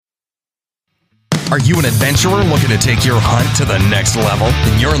Are you an adventurer looking to take your hunt to the next level?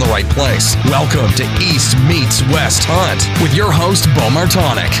 Then you're in the right place. Welcome to East Meets West Hunt with your host, Bo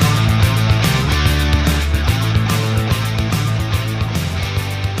Martonic.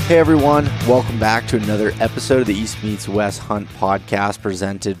 Hey everyone, welcome back to another episode of the East Meets West Hunt podcast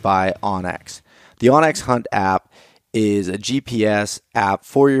presented by onX. The onX Hunt app is a GPS app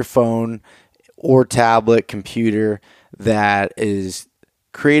for your phone or tablet, computer that is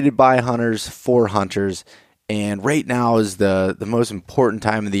created by hunters for hunters, and right now is the most important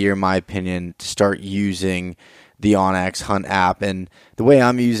time of the year, in my opinion, to start using the onX Hunt app. And the way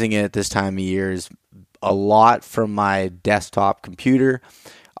I'm using it this time of year is a lot from my desktop computer.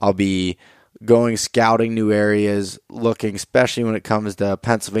 I'll be going scouting new areas, looking, especially when it comes to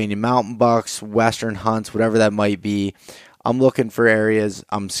Pennsylvania mountain bucks, western hunts, whatever that might be. I'm looking for areas,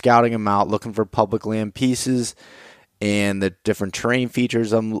 I'm scouting them out, looking for public land pieces and the different terrain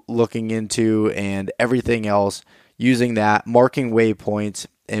features I'm looking into and everything else, using that, marking waypoints.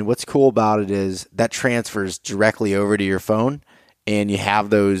 And what's cool about it is that transfers directly over to your phone, and you have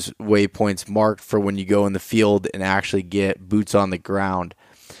those waypoints marked for when you go in the field and actually get boots on the ground.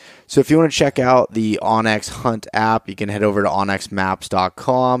 So if you want to check out the onX Hunt app, you can head over to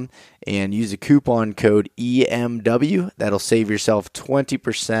onxmaps.com and use a coupon code EMW. That'll save yourself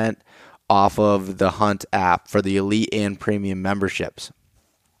 20% off of the Hunt app for the Elite and Premium memberships.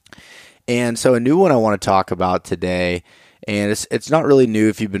 And so a new one I want to talk about today, and it's not really new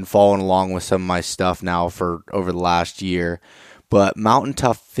if you've been following along with some of my stuff now for over the last year, but Mountain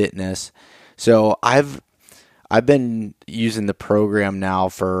Tough Fitness. So I've been using the program now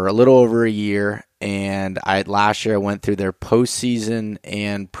for a little over a year, and last year I went through their postseason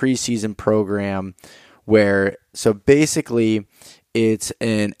and preseason program so basically it's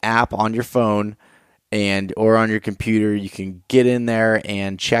an app on your phone or on your computer. You can get in there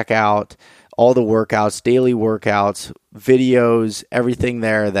and check out all the workouts, daily workouts, videos, everything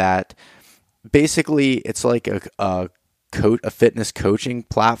there. That basically it's like a fitness coaching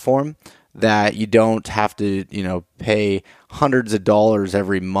platform that you don't have to, pay hundreds of dollars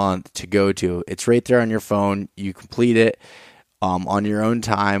every month to go to. It's right there on your phone. You complete it on your own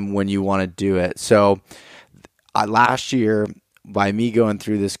time when you want to do it. So last year, by me going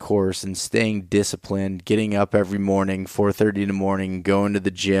through this course and staying disciplined, getting up every morning, 4:30 in the morning, going to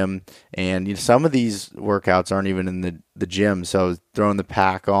the gym, and some of these workouts aren't even in the gym, so I was throwing the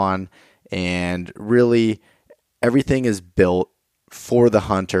pack on, and really everything is built for the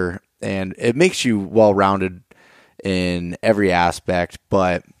hunter. And it makes you well-rounded in every aspect,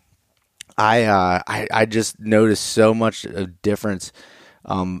 but I just noticed so much of difference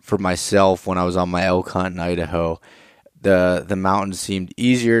for myself when I was on my elk hunt in Idaho. The mountains seemed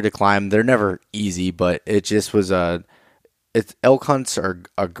easier to climb. They're never easy, but it just was elk hunts are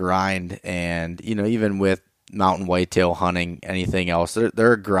a grind, and even with mountain whitetail hunting, anything else,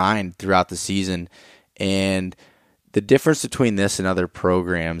 they're a grind throughout the season. And the difference between this and other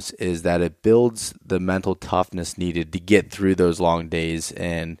programs is that it builds the mental toughness needed to get through those long days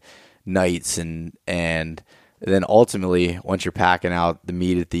and nights, and then ultimately, once you're packing out the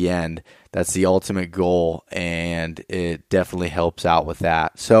meat at the end, that's the ultimate goal, and it definitely helps out with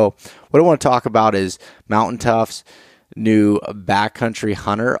that. So what I want to talk about is Mountain Tough's new Backcountry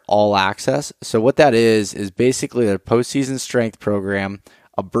Hunter All Access. So what that is basically their postseason strength program,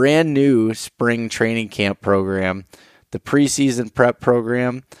 a brand new spring training camp program, the preseason prep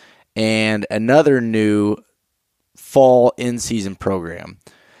program, and another new fall in-season program.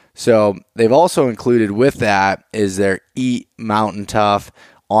 So they've also included with that is their Eat Mountain Tough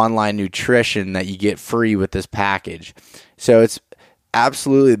online nutrition that you get free with this package. So it's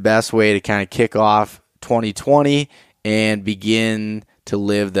absolutely the best way to kind of kick off 2020 and begin to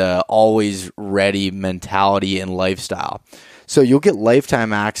live the always ready mentality and lifestyle. So you'll get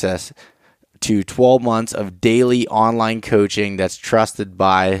lifetime access to 12 months of daily online coaching that's trusted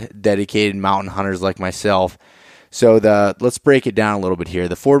by dedicated mountain hunters like myself. So let's break it down a little bit here.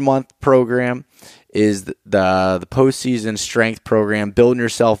 The 4-month program is the postseason strength program, building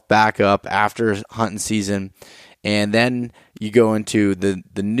yourself back up after hunting season. And then you go into the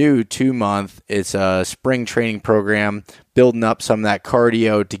new 2-month, it's a spring training program, building up some of that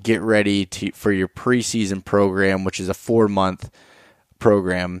cardio to get ready for your preseason program, which is a 4-month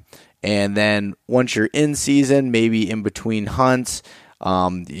program. And then once you're in season, maybe in between hunts,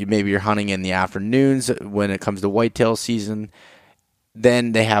 maybe you're hunting in the afternoons when it comes to whitetail season,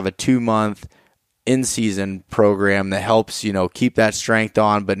 then they have a 2-month in-season program that helps, keep that strength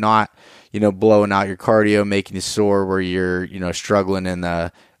on, but not, blowing out your cardio, making you sore where you're, struggling in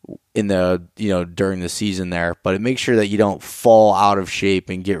the during the season there. But it makes sure that you don't fall out of shape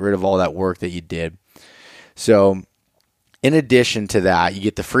and get rid of all that work that you did. So in addition to that, you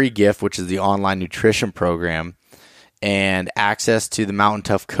get the free gift, which is the online nutrition program, and access to the Mountain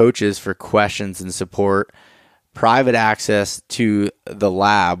Tough coaches for questions and support, private access to the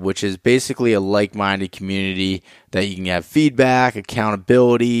lab, which is basically a like-minded community that you can have feedback,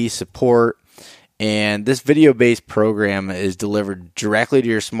 accountability, support. And this video-based program is delivered directly to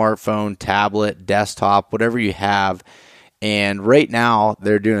your smartphone, tablet, desktop, whatever you have. And right now,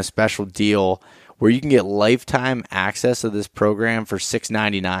 they're doing a special deal where you can get lifetime access to this program for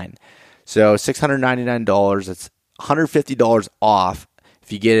 $699. So $699, that's $150 off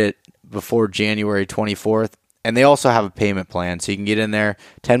if you get it before January 24th. And they also have a payment plan, so you can get in there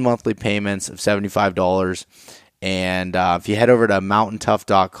 10 monthly payments of $75. And if you head over to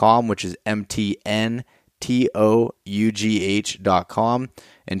mountaintough.com, which is MTNTOUGH.com,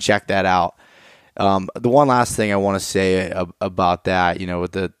 and check that out. The one last thing I want to say about that,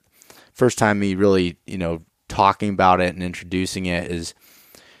 with the first time me really, talking about it and introducing it, is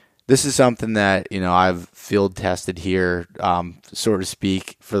this is something that, I've field tested here, so to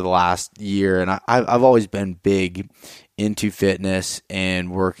speak, for the last year. And I've always been big into fitness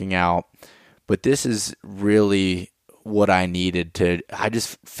and working out, but this is really what I needed I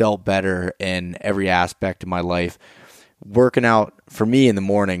just felt better in every aspect of my life. Working out for me in the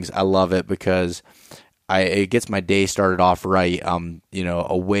mornings, I love it because it gets my day started off right. I'm,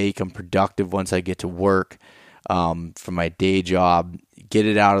 awake, I'm productive once I get to work from my day job, get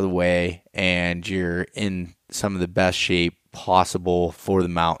it out of the way, and you're in some of the best shape possible for the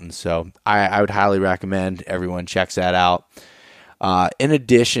mountains. So I would highly recommend everyone checks that out. In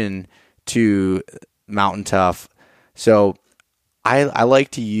addition to Mountain Tough, so I like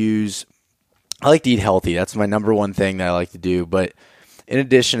to eat healthy. That's my number one thing that I like to do. But in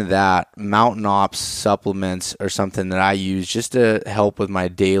addition to that, Mountain Ops supplements are something that I use just to help with my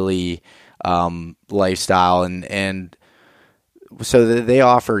daily lifestyle. And so they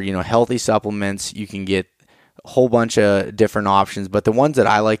offer, healthy supplements. You can get a whole bunch of different options, but the ones that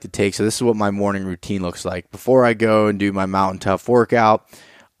I like to take, so this is what my morning routine looks like. Before I go and do my Mountain Tough workout,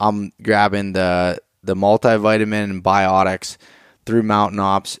 I'm grabbing the multivitamin and biotics through Mountain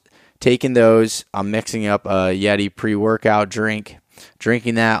Ops. Taking those, I'm mixing up a Yeti pre-workout drink,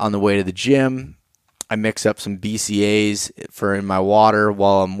 drinking that on the way to the gym. I mix up some BCAAs in my water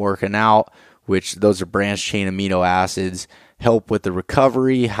while I'm working out, which those are branched chain amino acids, help with the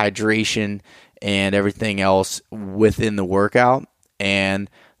recovery, hydration, and everything else within the workout. And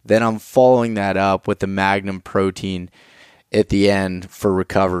then I'm following that up with the Magnum protein at the end for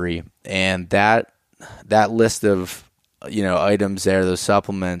recovery. And that list of items there, those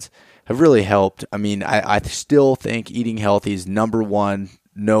supplements, have really helped. I mean, I still think eating healthy is number one,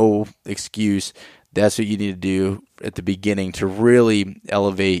 no excuse. That's what you need to do at the beginning to really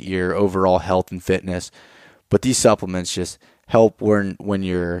elevate your overall health and fitness. But these supplements just help when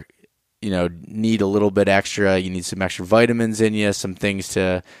you're, need a little bit extra. You need some extra vitamins in you, some things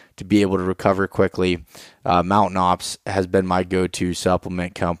to be able to recover quickly. Mountain Ops has been my go-to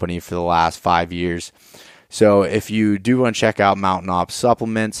supplement company for the last 5 years. So if you do want to check out Mountain Ops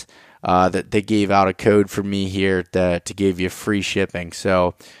supplements, that they gave out a code for me here to give you free shipping.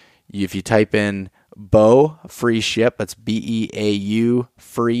 So if you type in BEAU free ship, that's BEAU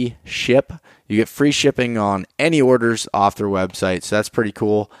free ship, you get free shipping on any orders off their website. So that's pretty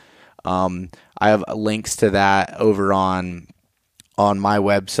cool. I have links to that over on my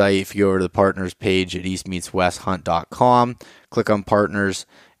website. If you go over to the partners page at eastmeetswesthunt.com, click on partners,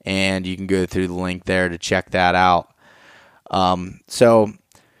 and you can go through the link there to check that out. So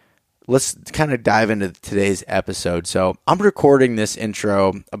let's kind of dive into today's episode. So I'm recording this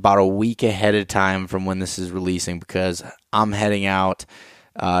intro about a week ahead of time from when this is releasing because I'm heading out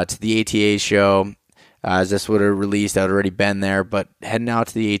to the ATA show. As this would have released, I'd already been there, but heading out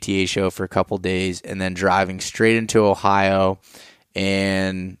to the ATA show for a couple days and then driving straight into Ohio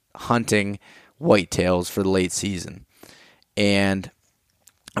and hunting whitetails for the late season. And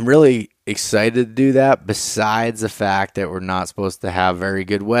I'm really excited to do that, besides the fact that we're not supposed to have very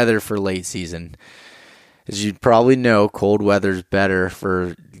good weather for late season. As you probably know, cold weather is better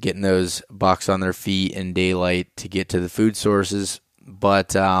for getting those bucks on their feet in daylight to get to the food sources,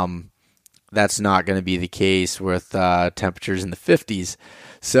 but that's not going to be the case with temperatures in the 50s.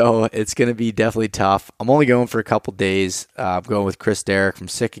 So it's going to be definitely tough. I'm only going for a couple days. I'm going with Chris Derrick from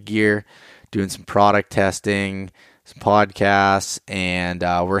Sitka Gear, doing some product testing, some podcasts, and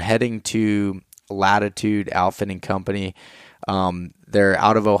we're heading to Latitude Outfitting Company. They're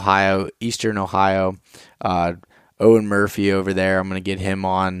out of Ohio, Eastern Ohio. Owen Murphy over there, I'm going to get him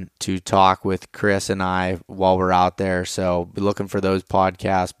on to talk with Chris and I while we're out there. So be looking for those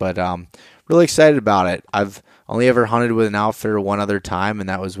podcasts, but really excited about it. I've only ever hunted with an outfitter one other time, and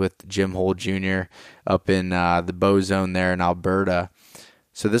that was with Jim Hole Jr. up in the Bow Zone there in Alberta.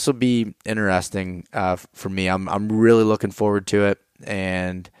 So this will be interesting for me. I'm really looking forward to it,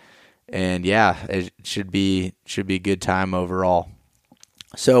 and yeah, it should be a good time overall.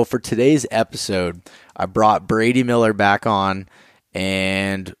 So for today's episode, I brought Brady Miller back on,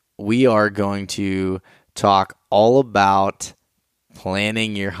 and we are going to talk all about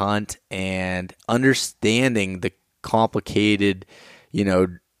planning your hunt and understanding the complicated,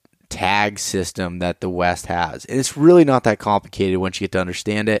 tag system that the West has. And it's really not that complicated once you get to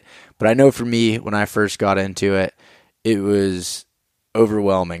understand it. But I know for me, when I first got into it, it was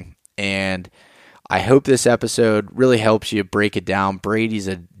overwhelming. And I hope this episode really helps you break it down. Brady's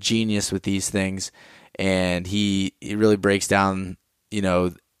a genius with these things, and he really breaks down,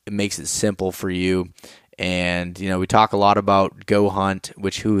 it makes it simple for you. And, we talk a lot about Go Hunt,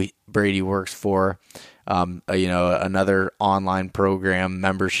 who Brady works for, another online program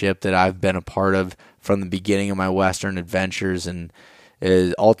membership that I've been a part of from the beginning of my Western adventures, and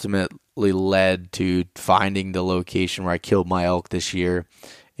it ultimately led to finding the location where I killed my elk this year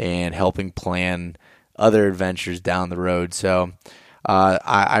and helping plan other adventures down the road. So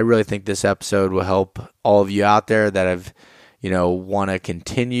I really think this episode will help all of you out there that have want to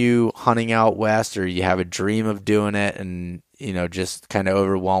continue hunting out west, or you have a dream of doing it and, just kind of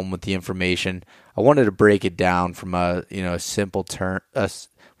overwhelmed with the information. I wanted to break it down from a simple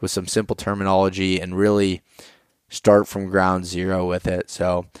with some simple terminology and really start from ground zero with it.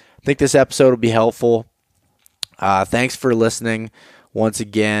 So I think this episode will be helpful. Thanks for listening once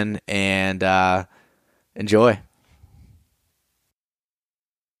again, and enjoy.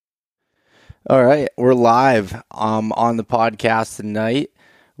 All right, we're live on the podcast tonight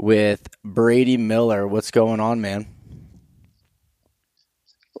with Brady Miller. What's going on, man?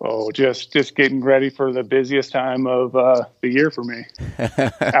 Oh, just getting ready for the busiest time of the year for me,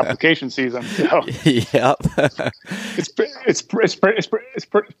 application season. So yep, it's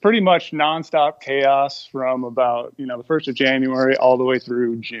pretty much nonstop chaos from about the 1st of January all the way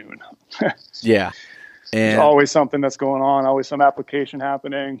through June. Yeah, and there's always something that's going on, always some application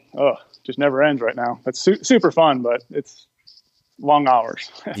happening. Oh, just never ends right now. It's super fun, but it's long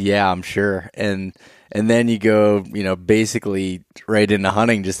hours. Yeah, I'm sure. And then you go, basically right into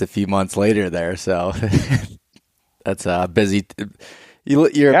hunting just a few months later there. So that's a busy.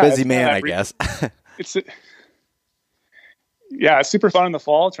 You're a busy man, I guess. It's super fun in the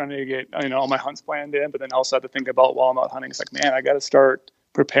fall, trying to get all my hunts planned in, but then also have to think about while I'm out hunting. It's like, man, I got to start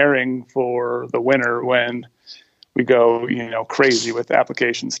preparing for the winter when we go, crazy with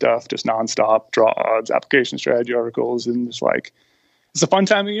application stuff, just nonstop draw odds, application strategy articles, and just like. It's a fun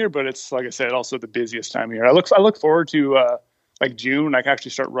time of year, but it's, like I said, also the busiest time of year. I look forward to June. I can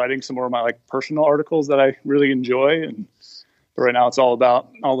actually start writing some more of my personal articles that I really enjoy. But right now it's all about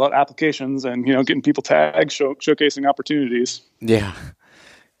applications and getting people tagged, showcasing opportunities. Yeah,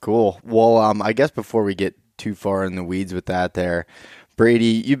 cool. Well, I guess before we get too far in the weeds with that, there,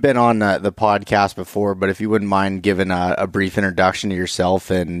 Brady, you've been on the podcast before, but if you wouldn't mind giving a brief introduction to yourself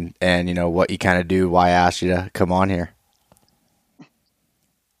and what you kind of do, why I asked you to come on here.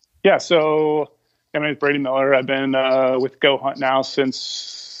 Yeah, so my name is Brady Miller. I've been with Go Hunt now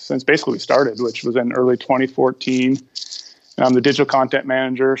since basically we started, which was in early 2014. And I'm the digital content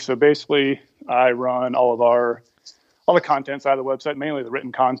manager. So basically, I run all the content side of the website, mainly the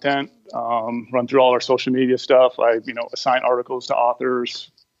written content. Run through all our social media stuff. I assign articles to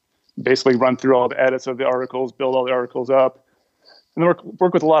authors. Basically, run through all the edits of the articles, build all the articles up, and then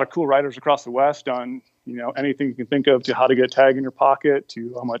work with a lot of cool writers across the West on. Anything you can think of to how to get a tag in your pocket,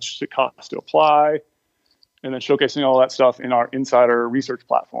 to how much it costs to apply, and then showcasing all that stuff in our insider research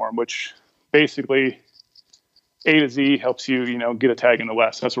platform, which basically A to Z helps you, get a tag in the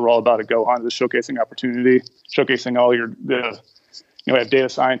West. That's what we're all about at Go Hunt, is showcasing opportunity, showcasing all we have data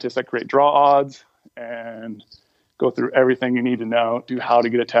scientists that create draw odds and go through everything you need to know, do how to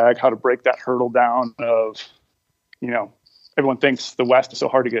get a tag, how to break that hurdle down of, everyone thinks the West is so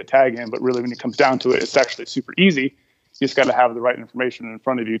hard to get a tag in, but really when it comes down to it, it's actually super easy. You just got to have the right information in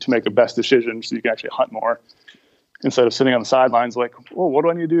front of you to make the best decision so you can actually hunt more instead of sitting on the sidelines like, well, what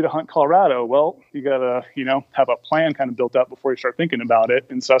do I need to do to hunt Colorado? Well, you got to, have a plan kind of built up before you start thinking about it.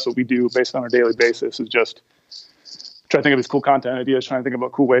 And so that's what we do based on our daily basis, is just try to think of these cool content ideas, trying to think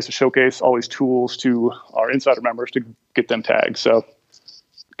about cool ways to showcase all these tools to our insider members to get them tagged. So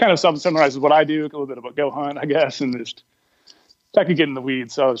kind of summarizes what I do, a little bit about Go Hunt, I guess, and just I could get in the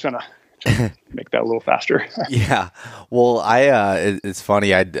weeds, so I was trying to to make that a little faster. Yeah. Well, it's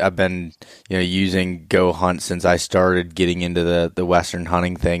funny. I've been, using Go Hunt since I started getting into the Western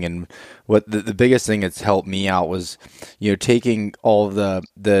hunting thing. And what the biggest thing that's helped me out was, taking all of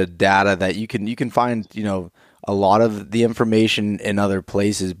the data that you can find, a lot of the information in other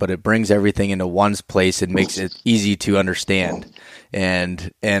places, but it brings everything into one place and makes it easy to understand.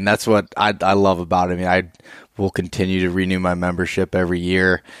 And that's what I love about it. I mean, I will continue to renew my membership every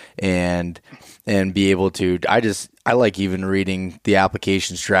year and be able to, I like even reading the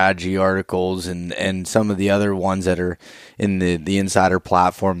application strategy articles and some of the other ones that are in the insider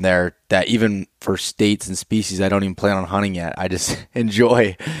platform there, that even for states and species I don't even plan on hunting yet. I just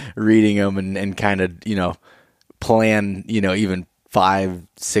enjoy reading them and kind of, plan, even 5,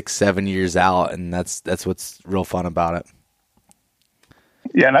 6, 7 years out. And that's what's real fun about it.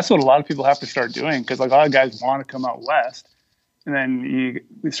 Yeah, and that's what a lot of people have to start doing, because like a lot of guys want to come out west, and then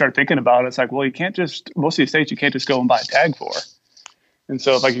you start thinking about it. It's like, well, you can't just, most of these states you can't just go and buy a tag for. And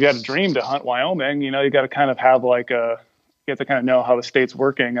so if like you got a dream to hunt Wyoming, you got to kind of have you have to kind of know how the state's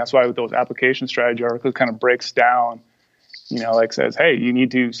working. That's why with those application strategy articles kind of breaks down, like says, hey, you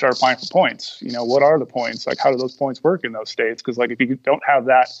need to start applying for points. What are the points? Like, how do those points work in those states? Because like if you don't have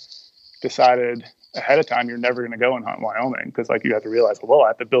that decided ahead of time, you're never going to go and hunt Wyoming, because like you have to realize, well, I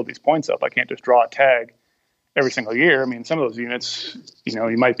have to build these points up. I can't just draw a tag every single year. I mean, some of those units,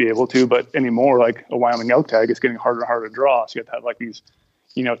 you might be able to, but anymore, like a Wyoming elk tag is getting harder and harder to draw. So you have to have like these,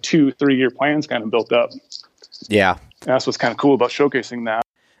 2-3 year plans kind of built up. Yeah. And that's what's kind of cool about showcasing that.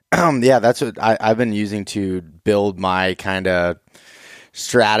 Yeah, that's what I've been using to build my kind of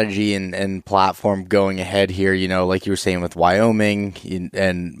strategy and platform going ahead here. Like you were saying with Wyoming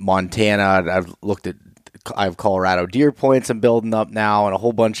and Montana, I have Colorado deer points I'm building up now, and a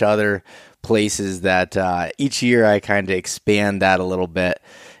whole bunch of other places that each year I kind of expand that a little bit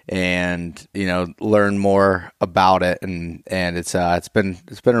and learn more about it, and it's been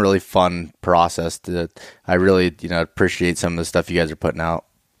a really fun process. I really appreciate some of the stuff you guys are putting out.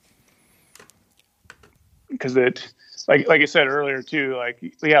 Because it, like I said earlier too,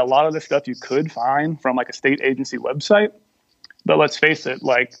 a lot of the stuff you could find from like a state agency website, but let's face it,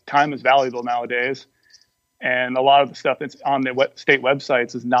 like time is valuable nowadays, and a lot of the stuff that's on the state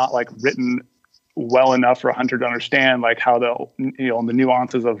websites is not like written well enough for a hunter to understand like how the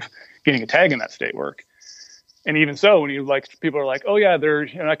nuances of getting a tag in that state work. And even so, when people are like, oh yeah,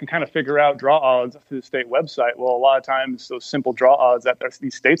 I can kind of figure out draw odds through the state website. Well, a lot of times those simple draw odds that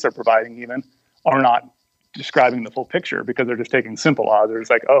these states are providing even are not describing the full picture, because they're just taking simple odds. It's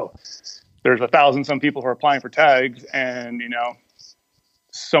like, oh, there's 1,000 some people who are applying for tags, and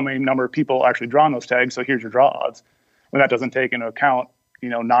so many number of people actually drawing those tags, so here's your draw odds. When that doesn't take into account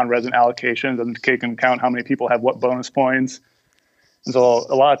non-resident allocations, doesn't take into account how many people have what bonus points. And so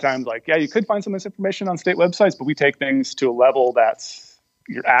a lot of times, you could find some of this information on state websites, but we take things to a level that's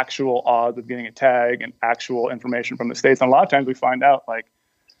your actual odds of getting a tag and actual information from the states. And a lot of times we find out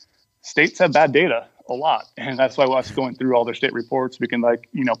states have bad data a lot. And that's why us going through all their state reports, we can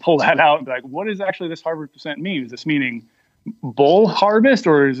pull that out and be like, what does actually this harvest percent mean? Is this meaning bull harvest,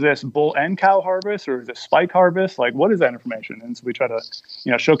 or is this bull and cow harvest, or is it spike harvest? Like, what is that information? And so we try to,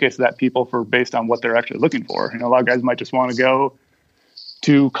 showcase that people based on what they're actually looking for. A lot of guys might just want to go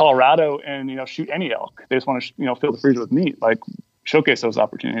to Colorado and, shoot any elk. They just want to, fill the freezer with meat. Like, showcase those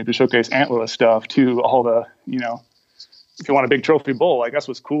opportunities, to showcase antlerless stuff, to all the, if you want a big trophy bull, that's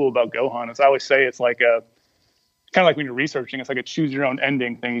what's cool about Go Hunt. As I always say, it's like kind of like when you're researching, it's like a choose your own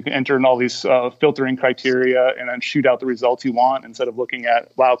ending thing. You can enter in all these filtering criteria and then shoot out the results you want, instead of looking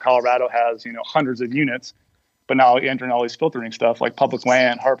at, wow, Colorado has, hundreds of units, but now you enter in all these filtering stuff like public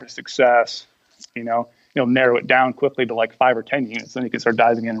land, harvest success, you'll narrow it down quickly to 5 or 10 units. Then you can start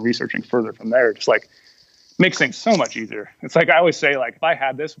diving in and researching further from there. Just makes things so much easier. It's like I always say, if I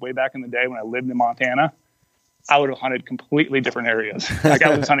had this way back in the day when I lived in Montana, I would have hunted completely different areas.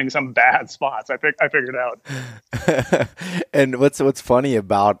 I was hunting some bad spots. I figured out. And what's funny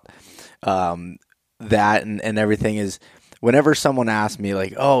about that and everything is, whenever someone asks me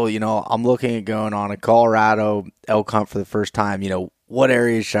I'm looking at going on a Colorado elk hunt for the first time, what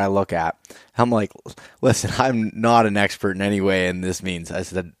areas should I look at? I'm like, listen, I'm not an expert in any way, and this means, I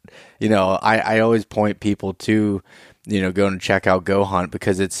said, I always point people to, going to check out Go Hunt,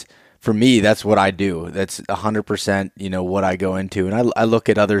 because it's, for me, that's what I do. That's 100%, what I go into. And I look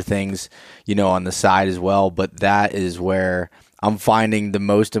at other things, on the side as well, but that is where I'm finding the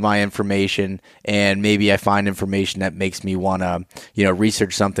most of my information, and maybe I find information that makes me want to,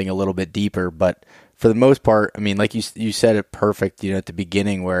 research something a little bit deeper. But for the most part, I mean, like you said it perfect, at the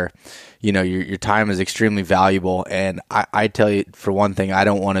beginning where, your time is extremely valuable. And I tell you, for one thing, I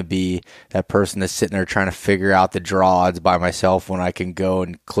don't want to be that person that's sitting there trying to figure out the draw odds by myself when I can go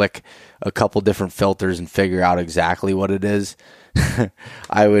and click a couple different filters and figure out exactly what it is. That's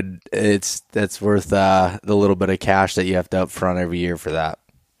worth the little bit of cash that you have to upfront every year for that.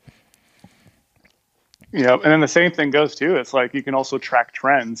 Yeah, and then the same thing goes too. It's like you can also track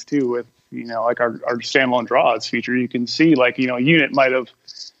trends too with, like our standalone draw odds feature. You can see like, a unit might have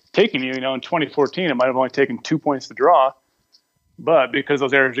taken you, in 2014, it might have only taken 2 points to draw. But because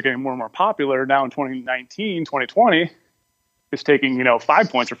those areas are getting more and more popular now in 2019, 2020, it's taking, 5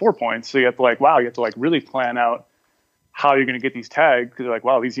 points or 4 points. So you have to really plan out how you're going to get these tagged, because like,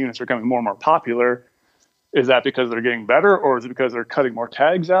 wow, these units are becoming more and more popular. Is that because they're getting better, or is it because they're cutting more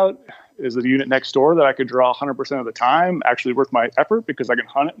tags out? Is it a unit next door that I could draw 100% of the time actually worth my effort because I can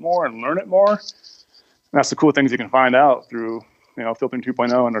hunt it more and learn it more? And that's the cool things you can find out through, Filtering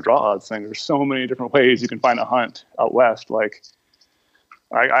 2.0 and a draw odds thing. There's so many different ways you can find a hunt out west. Like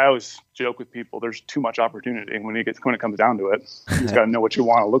I always joke with people, there's too much opportunity when it comes down to it. You just got to know what you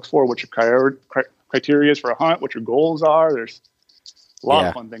want to look for, what your criteria is for a hunt, what your goals are. There's a lot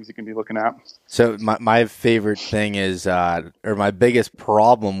of fun things you can be looking at. So my favorite thing is, or my biggest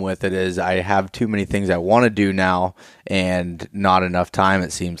problem with it is I have too many things I want to do now and not enough time,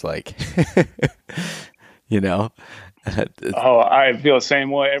 it seems like. Oh, I feel the same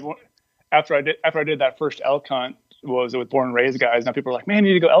way. After I did that first elk hunt, was with Born and Raised guys. Now people are like, man,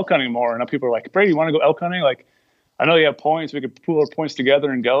 you need to go elk hunting more. And now people are like, Brady, you want to go elk hunting? Like, I know you have points. We could pool our points together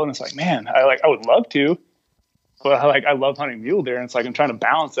and go. And it's like, man, I would love to. But I love hunting mule deer, and it's like I'm trying to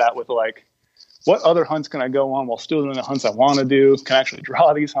balance that with like, what other hunts can I go on while still doing the hunts I want to do? Can I actually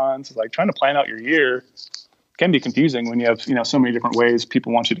draw these hunts? It's like trying to plan out your year can be confusing when you have so many different ways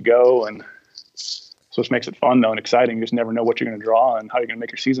people want you to go, and so it makes it fun though and exciting. You just never know what you're going to draw and how you're going to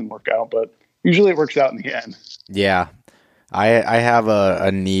make your season work out, but usually it works out in the end. Yeah, I have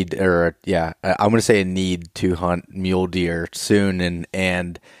a need, I'm going to say a need to hunt mule deer soon,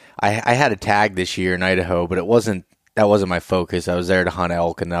 and I had a tag this year in Idaho, but that wasn't my focus. I was there to hunt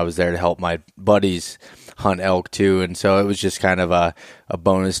elk, and I was there to help my buddies hunt elk too. And so it was just kind of a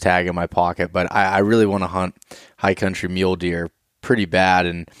bonus tag in my pocket. But I really want to hunt high country mule deer pretty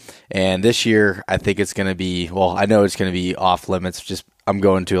bad. And this year I think it's going to be, I know it's going to be off limits. Just I'm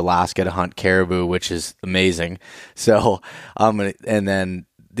going to Alaska to hunt caribou, which is amazing. So and then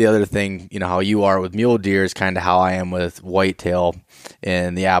the other thing, how you are with mule deer is kind of how I am with whitetail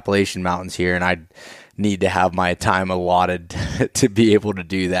in the Appalachian Mountains here, and I need to have my time allotted to be able to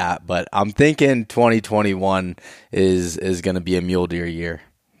do that. But I'm thinking 2021 is going to be a mule deer year.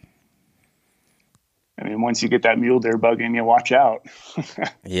 I mean, once you get that mule deer bug in, you watch out.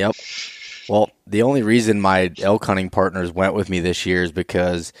 Yep. Well, the only reason my elk hunting partners went with me this year is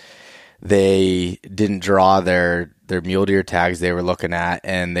because they didn't draw their mule deer tags they were looking at,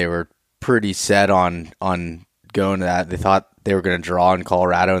 and they were pretty set on going to that. They thought they were going to draw in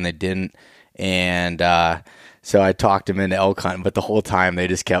Colorado, and they didn't. And so I talked them into elk hunting, but the whole time they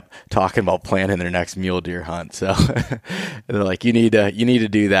just kept talking about planning their next mule deer hunt. So they're like, you need to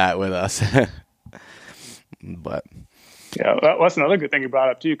do that with us. But yeah, that's another good thing you brought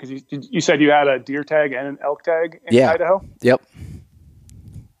up too, because you said you had a deer tag and an elk tag in Idaho. Yep.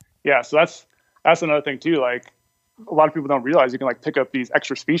 Yeah, so that's another thing too. Like, a lot of people don't realize you can pick up these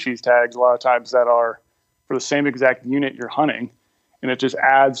extra species tags a lot of times that are for the same exact unit you're hunting, and it just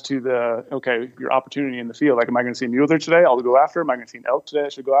adds to your opportunity in the field. Like, am I going to see a mule deer today? I'll go after it. Am I going to see an elk today? I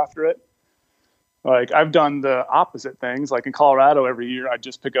should go after it. Like, I've done the opposite things. Like in Colorado, every year I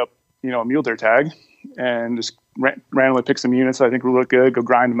just pick up a mule deer tag and just randomly pick some units that I think will look good, go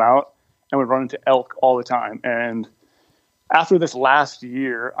grind them out, and we run into elk all the time. And after this last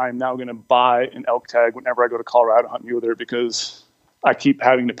year, I'm now going to buy an elk tag whenever I go to Colorado to hunt mule deer, because I keep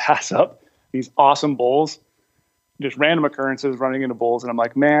having to pass up these awesome bulls, just random occurrences running into bulls. And I'm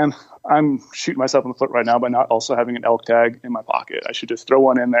like, man, I'm shooting myself in the foot right now by not also having an elk tag in my pocket. I should just throw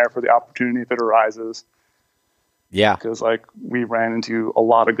one in there for the opportunity if it arises. Yeah. Because we ran into a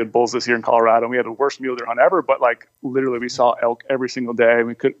lot of good bulls this year in Colorado, and we had the worst mule deer hunt ever, but literally we saw elk every single day.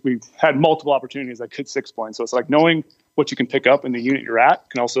 We had multiple opportunities that could 6 points. So it's like knowing what you can pick up in the unit you're at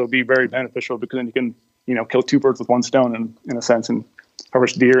can also be very beneficial, because then you can, kill two birds with one stone in a sense, and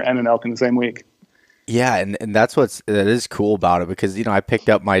harvest deer and an elk in the same week. Yeah, and that is cool about it, because I picked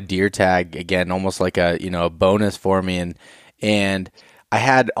up my deer tag again, almost like a bonus for me, and I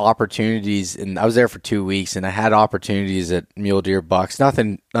had opportunities, and I was there for 2 weeks, and I had opportunities at mule deer bucks.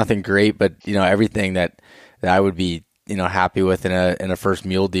 Nothing great, but everything that I would be happy with in a first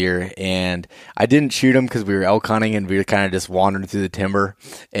mule deer. And I didn't shoot him because we were elk hunting and we were kind of just wandering through the timber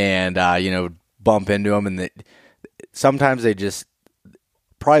and, bump into them. And sometimes they just,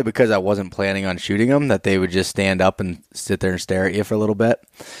 probably because I wasn't planning on shooting them, that they would just stand up and sit there and stare at you for a little bit,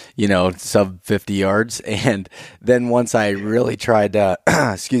 sub 50 yards. And then once I really tried to,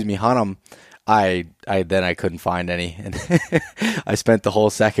 hunt them, I couldn't find any. And I spent the whole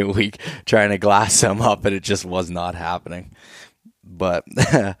second week trying to glass them up, and it just was not happening. But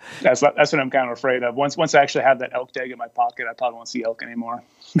that's what I'm kind of afraid of. Once I actually have that elk tag in my pocket, I probably won't see elk anymore.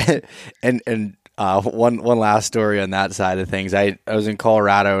 and one last story on that side of things. I was in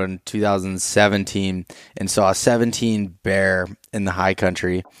Colorado in 2017 and saw a 17 bear in the high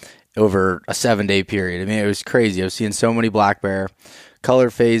country over a 7-day period. I mean, it was crazy. I was seeing so many black bear, color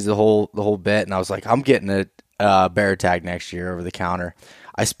phase the whole bit, and I was like, I'm getting a bear tag next year over the counter.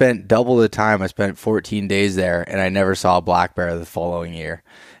 I spent double the time. I spent 14 days there, and I never saw a black bear the following year,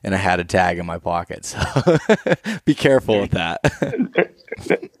 and I had a tag in my pocket. So be careful with that.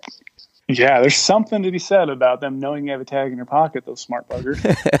 Yeah, there's something to be said about them knowing you have a tag in your pocket, those smart buggers.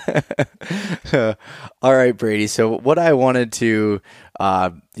 All right, Brady. So what I wanted to,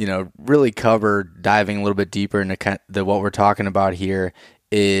 really cover, diving a little bit deeper into what we're talking about here,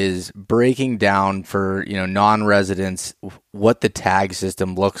 is breaking down for, non-residents what the tag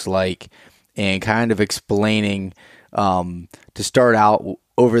system looks like and kind of explaining, to start out,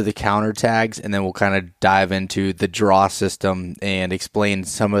 over-the-counter tags, and then we'll kind of dive into the draw system and explain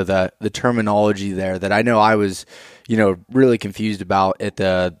some of the terminology there that I know I was, really confused about at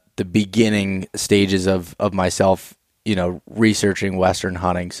the beginning stages of myself, researching Western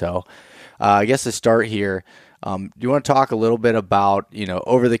hunting. So I guess to start here, do you want to talk a little bit about,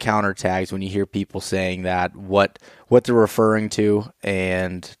 over-the-counter tags when you hear people saying that, what they're referring to,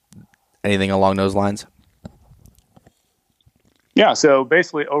 and anything along those lines? Yeah, so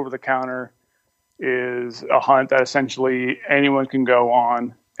basically over-the-counter is a hunt that essentially anyone can go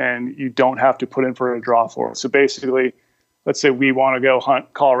on and you don't have to put in for a draw for it. So basically, let's say we want to go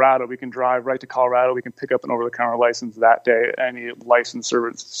hunt Colorado. We can drive right to Colorado. We can pick up an over-the-counter license that day at any licensed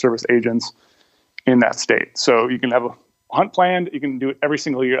service agents in that state. So you can have a hunt planned. You can do it every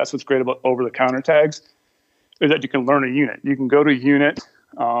single year. That's what's great about over-the-counter tags, is that you can learn a unit. You can go to a unit.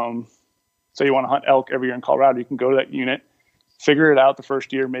 So you want to hunt elk every year in Colorado. You can go to that unit, figure it out the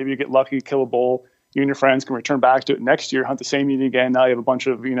first year. Maybe you get lucky, kill a bull. You and your friends can return back to it next year, hunt the same unit again. Now you have a bunch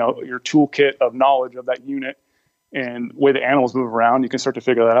of, your toolkit of knowledge of that unit and the way the animals move around. You can start to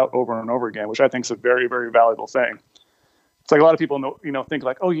figure that out over and over again, which I think is a very, very valuable thing. It's like a lot of people think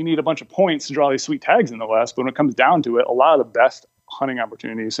like, oh, you need a bunch of points to draw these sweet tags in the West. But when it comes down to it, a lot of the best hunting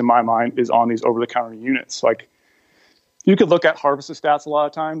opportunities in my mind is on these over-the-counter units. Like, you could look at harvested stats a lot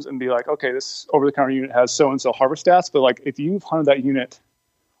of times and be like, okay, this over-the-counter unit has so-and-so harvest stats. But like, if you've hunted that unit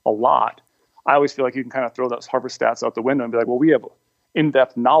a lot, I always feel like you can kind of throw those harvest stats out the window and be like, well, we have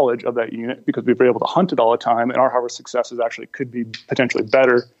in-depth knowledge of that unit because we've been able to hunt it all the time. And our harvest successes actually could be potentially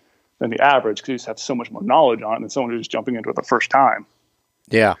better than the average because you just have so much more knowledge on it than someone who's just jumping into it the first time.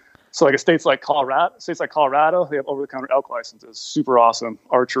 Yeah. So like states like Colorado, they have over-the-counter elk licenses. Super awesome.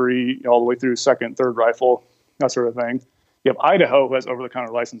 Archery, all the way through second, third rifle, that sort of thing. You have Idaho, who has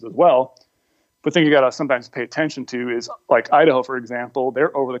over-the-counter license as well. But the thing you got to sometimes pay attention to is, like Idaho, for example,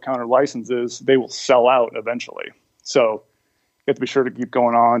 their over-the-counter licenses, they will sell out eventually. So you have to be sure to keep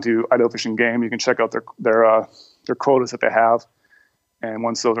going on to Idaho Fish and Game. You can check out their quotas that they have. And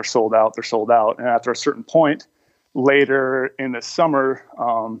once those are sold out, they're sold out. And after a certain point, later in the summer,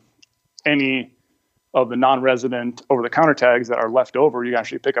 any of the non-resident over-the-counter tags that are left over, you can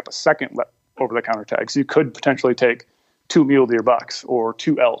actually pick up a second over-the-counter tag. So you could potentially take 2 mule deer bucks or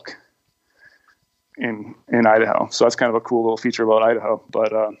 2 elk in Idaho. So that's kind of a cool little feature about Idaho.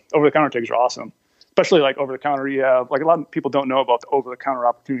 But over-the-counter tags are awesome. Especially like over-the-counter, you have, like, a lot of people don't know about the over-the-counter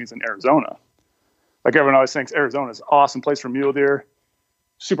opportunities in Arizona. Like, everyone always thinks Arizona is an awesome place for mule deer,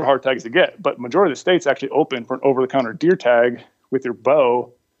 super hard tags to get. But majority of the states actually open for an over-the-counter deer tag with your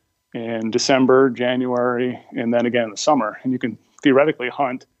bow in December, January, and then again in the summer. And you can theoretically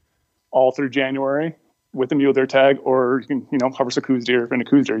hunt all through January with a mule deer tag, or you can, harvest a Coues deer in a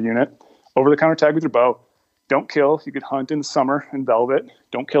Coues deer unit, over-the-counter tag with your bow. Don't kill. You could hunt in the summer in velvet.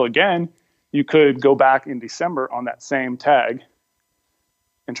 Don't kill again. You could go back in December on that same tag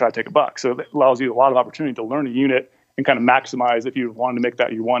and try to take a buck. So it allows you a lot of opportunity to learn a unit and kind of maximize if you wanted to make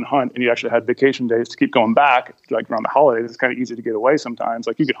that your one hunt and you actually had vacation days to keep going back, like around the holidays. It's kind of easy to get away sometimes.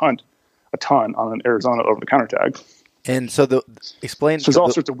 Like, you could hunt a ton on an Arizona over-the-counter tag. And so explain. So there's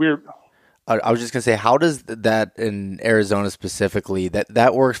all sorts of weird. I was just gonna say, how does that in Arizona specifically?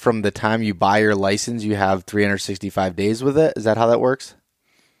 That works from the time you buy your license. You have 365 days with it. Is that how that works?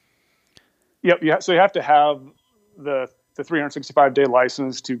 Yep. Yeah. So you have to have the 365-day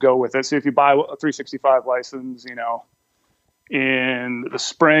license to go with it. So if you buy a 365 license, in the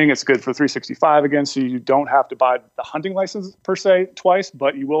spring, it's good for 365 again. So you don't have to buy the hunting license per se twice,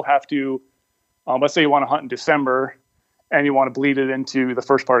 but you will have to. Let's say you want to hunt in December, and you want to bleed it into the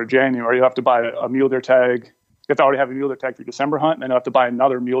first part of January. You have to buy a mule deer tag. You have to already have a mule deer tag for your December hunt, and then you have to buy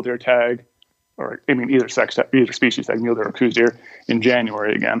another mule deer tag, either species tag, mule deer or Coues deer, in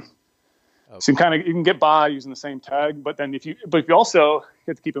January again. Okay. So you can get by using the same tag, but you also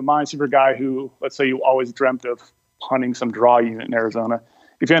have to keep in mind, so if you're a guy who, let's say you always dreamt of hunting some draw unit in Arizona,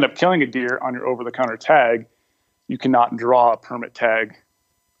 if you end up killing a deer on your over-the-counter tag, you cannot draw a permit tag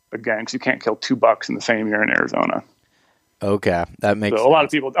again, because you can't kill 2 bucks in the same year in Arizona. Okay, that makes sense. A lot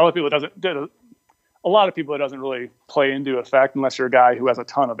of people it doesn't really play into effect unless you're a guy who has a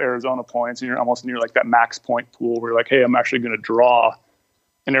ton of Arizona points and you're almost near like that max point pool where you're like, hey, I'm actually going to draw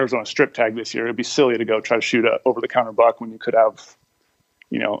an Arizona strip tag this year. It'd be silly to go try to shoot a over-the-counter buck when you could have,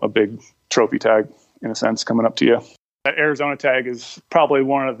 a big trophy tag in a sense coming up to you. That Arizona tag is probably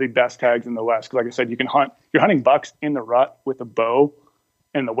one of the best tags in the West. Because like I said, you're hunting bucks in the rut with a bow,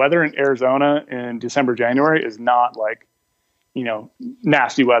 and the weather in Arizona in December, January is not like,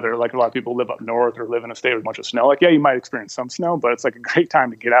 nasty weather. Like a lot of people live up north or live in a state with a bunch of snow. Like, yeah, you might experience some snow, but it's like a great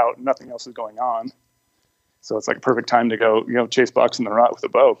time to get out and nothing else is going on. So it's like a perfect time to go, chase bucks in the rut with a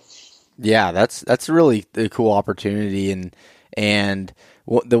bow. Yeah, that's really a cool opportunity. And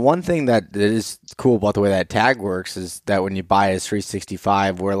the one thing that is cool about the way that tag works is that when you buy a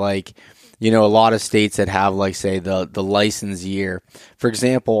 365, where like, a lot of states that have like, say, the license year. For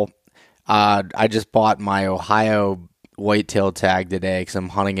example, I just bought my Ohio whitetail tag today because I'm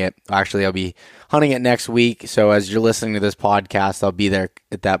hunting it. Actually, I'll be hunting it next week. So as you're listening to this podcast, I'll be there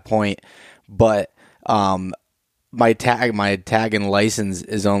at that point. But my tag and license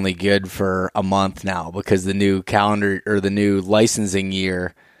is only good for a month now because the new calendar or the new licensing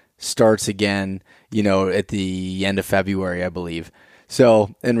year starts again, at the end of February, I believe.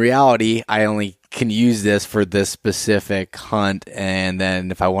 So in reality, I only can use this for this specific hunt. And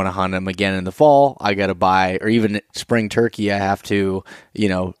then if I want to hunt them again in the fall, I got to buy, or even spring turkey, I have to,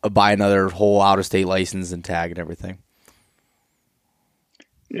 buy another whole out-of-state license and tag and everything.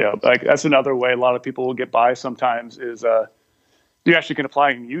 Yeah, like that's another way a lot of people will get by sometimes is you actually can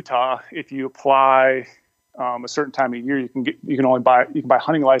apply in Utah. If you apply a certain time of year, you can buy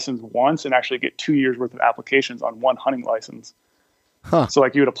hunting license once and actually get 2 years worth of applications on one hunting license. Huh. So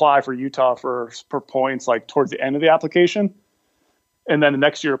like you would apply for Utah for points like towards the end of the application, and then the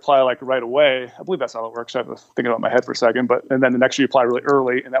next year apply like right away. I believe that's how it works. I have to think about it in my head for a second, and then the next year you apply really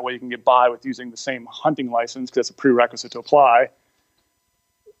early, and that way you can get by with using the same hunting license because it's a prerequisite to apply.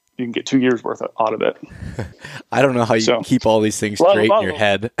 You can get 2 years worth out of it. I don't know how you keep all these things straight in your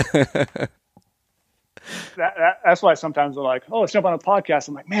head. That's why sometimes I'm like, oh, let's jump on a podcast.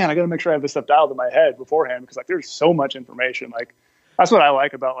 I'm like, man, I got to make sure I have this stuff dialed in my head beforehand because like there's so much information. Like that's what I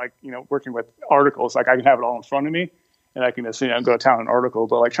like about like, working with articles. Like I can have it all in front of me and I can just, go to town an article,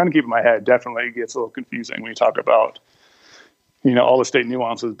 but like trying to keep it in my head definitely gets a little confusing when you talk about, all the state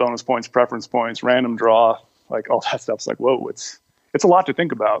nuances, bonus points, preference points, random draw, like all that stuff's like, whoa, it's a lot to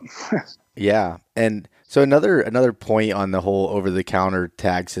think about. Yeah. And so another point on the whole over-the-counter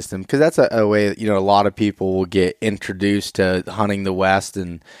tag system, because that's a way, a lot of people will get introduced to hunting the West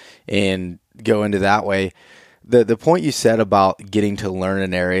and go into that way. The point you said about getting to learn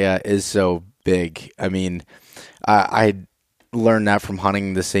an area is so big. I mean, I learned that from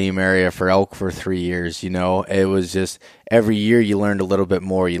hunting the same area for elk for 3 years. It was just every year you learned a little bit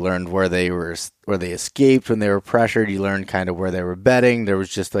more. You learned where they escaped when they were pressured. You learned kind of where they were bedding. There was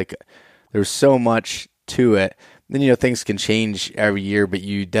just there was so much to it. Then things can change every year, but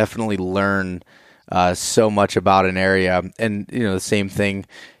you definitely learn so much about an area. And the same thing.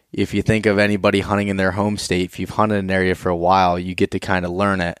 If you think of anybody hunting in their home state, if you've hunted an area for a while, you get to kind of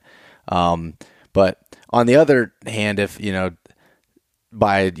learn it. But on the other hand, if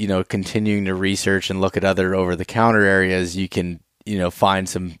by continuing to research and look at other over-the-counter areas, you can find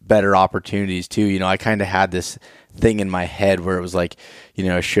some better opportunities too. I kind of had this thing in my head where it was like,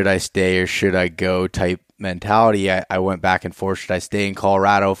 should I stay or should I go type mentality. I went back and forth. Should I stay in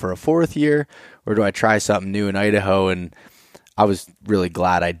Colorado for a 4th year or do I try something new in Idaho? And I was really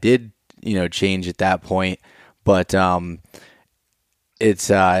glad I did change at that point. But it's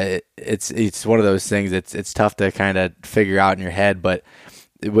one of those things. It's tough to kind of figure out in your head. But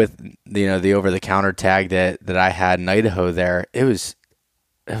with the over the counter tag that I had in Idaho, there it was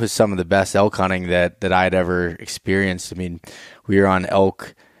it was some of the best elk hunting that I'd ever experienced. I mean, we were on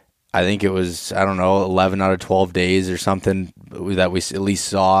elk, I think it was, I don't know, 11 out of 12 days or something that we at least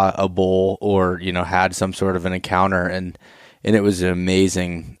saw a bull or, had some sort of an encounter. And it was an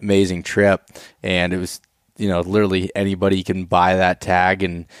amazing trip. And it was, literally anybody can buy that tag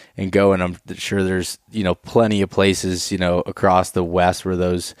and go. And I'm sure there's, plenty of places, across the West where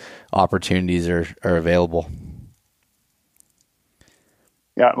those opportunities are available.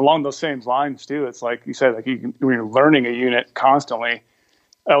 Yeah. Along those same lines too. It's like you said, like when you're learning a unit constantly,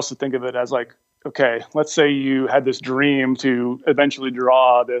 I also think of it as like, okay, let's say you had this dream to eventually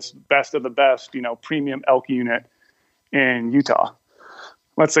draw this best of the best, premium elk unit in Utah.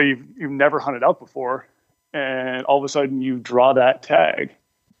 Let's say you've never hunted elk before, and all of a sudden you draw that tag.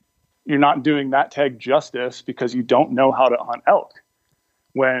 You're not doing that tag justice because you don't know how to hunt elk.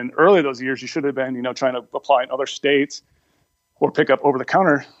 When early those years, you should have been, trying to apply in other states or pick up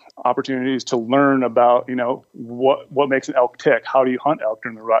over-the-counter opportunities to learn about, what makes an elk tick. How do you hunt elk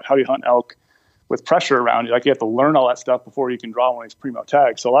during the rut? How do you hunt elk with pressure around you? Like, you have to learn all that stuff before you can draw one of these primo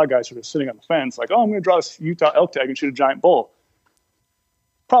tags. So a lot of guys are just sitting on the fence like, oh, I'm going to draw this Utah elk tag and shoot a giant bull.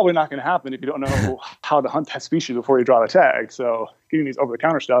 Probably not going to happen if you don't know how to hunt that species before you draw the tag. So getting these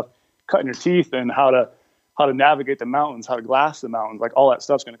over-the-counter stuff, cutting your teeth, and how to navigate the mountains, how to glass the mountains, like all that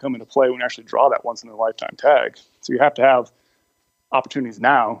stuff's going to come into play when you actually draw that once-in-a-lifetime tag. So you have to have opportunities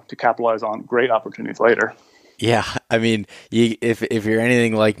now to capitalize on great opportunities later. Yeah, I mean, if you're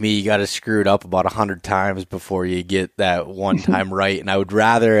anything like me, you got to screw it up about 100 times before you get that one time right. And I would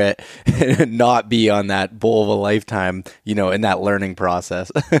rather it not be on that bull of a lifetime, in that learning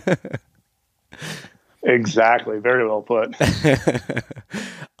process. Exactly. Very well put.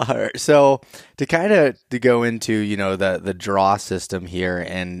 All right. So to go into, the draw system here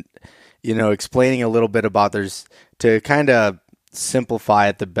and, explaining a little bit about to kind of simplify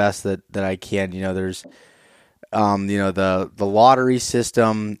it the best that I can, there's, the lottery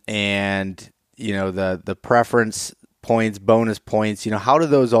system and, the preference points, bonus points, how do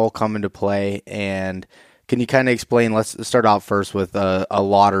those all come into play? And can you kind of explain, let's start out first with a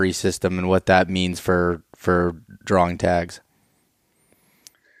lottery system and what that means for drawing tags.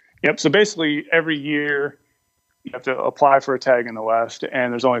 Yep. So basically every year you have to apply for a tag in the West,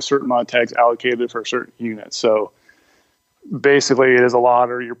 and there's only a certain amount of tags allocated for a certain unit. So basically it is a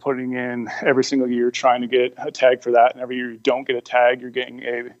lottery. You're putting in every single year trying to get a tag for that. And every year you don't get a tag, you're getting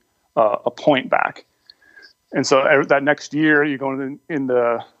a point back. And so that next year you go in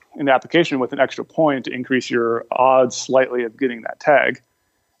the application with an extra point to increase your odds slightly of getting that tag.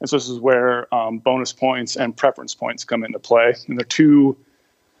 And so this is where bonus points and preference points come into play. And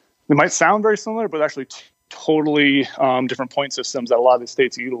they might sound very similar, but actually totally different point systems that a lot of the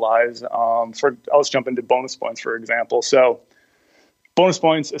states utilize. Let's jump into bonus points, for example. So bonus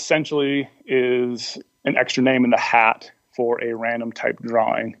points essentially is an extra name in the hat for a random type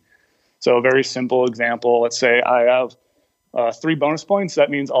drawing. So a very simple example, let's say I have 3 bonus points. That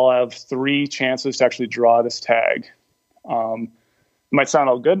means I'll have 3 chances to actually draw this tag. It might sound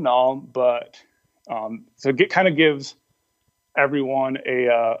all good and all, but so it kind of gives everyone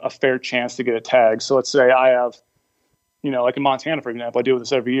a fair chance to get a tag. So let's say I have, like in Montana, for example, I deal with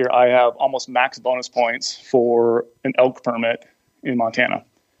this every year. I have almost max bonus points for an elk permit in Montana.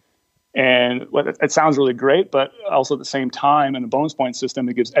 And it sounds really great, but also at the same time, in the bonus point system,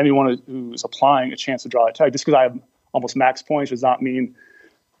 it gives anyone who's applying a chance to draw a tag. Just because I have almost max points does not mean,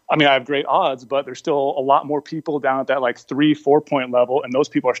 I have great odds, but there's still a lot more people down at that 3-4 point level, and those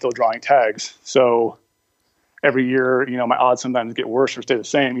people are still drawing tags. So every year, my odds sometimes get worse or stay the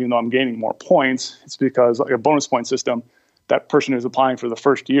same, even though I'm gaining more points. It's because a bonus point system, that person who's applying for the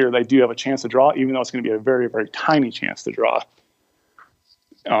first year, they do have a chance to draw, even though it's going to be a very, very tiny chance to draw.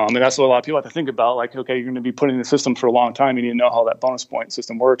 And that's what a lot of people have to think about. Like, okay, you're going to be putting in the system for a long time. You need to know how that bonus point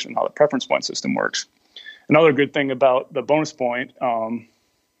system works and how the preference point system works. Another good thing about the bonus point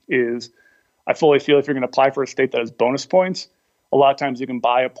is I fully feel if you're going to apply for a state that has bonus points, a lot of times you can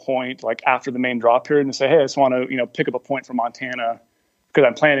buy a point after the main draw period and say, hey, I just want to, pick up a point for Montana because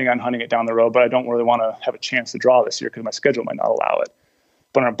I'm planning on hunting it down the road, but I don't really want to have a chance to draw this year because my schedule might not allow it.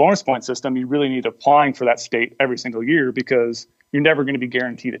 But in a bonus point system, you really need applying for that state every single year because you're never going to be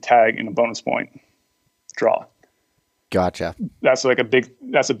guaranteed a tag in a bonus point draw. Gotcha. That's a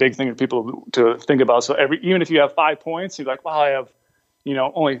big thing for people to think about. So even if you have 5 points, you're like, well, I have,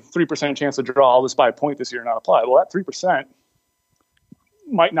 only 3% chance to draw. I'll just buy a point this year and not apply. Well, that 3%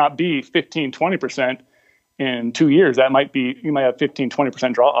 might not be 15, 20% in 2 years. That might be, you might have 15,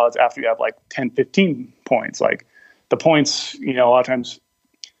 20% draw odds after you have 10, 15 points. The points, a lot of times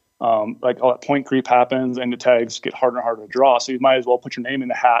like all that point creep happens and the tags get harder and harder to draw. So you might as well put your name in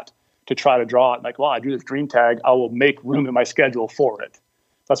the hat to try to draw it. Like, well, I drew this dream tag. I will make room in my schedule for it.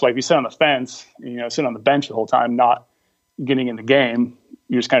 That's why if you sit on the fence, sit on the bench the whole time, not getting in the game,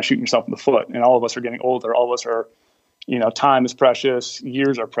 you're just kind of shooting yourself in the foot. And all of us are getting older. All of us are, time is precious.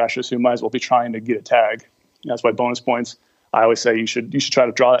 Years are precious. You might as well be trying to get a tag. That's why bonus points, I always say you should try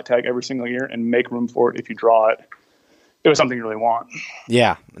to draw that tag every single year and make room for it if you draw it. It was something you really want.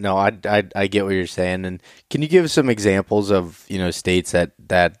 Yeah, no, I get what you're saying. And can you give some examples of, states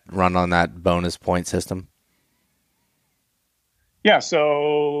that run on that bonus point system? Yeah,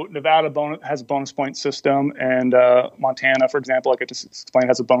 so Nevada has a bonus point system, and Montana, for example, like I just explained,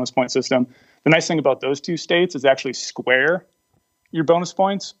 has a bonus point system. The nice thing about those two states is actually square your bonus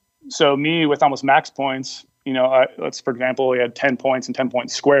points. So me with almost max points, let's, for example, we had 10 points and 10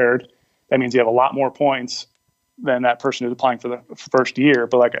 points squared. That means you have a lot more points than that person who's applying for the first year.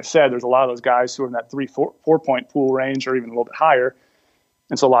 But like I said, there's a lot of those guys who are in that 4 point pool range or even a little bit higher.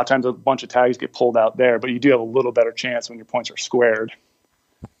 And so a lot of times a bunch of tags get pulled out there, but you do have a little better chance when your points are squared.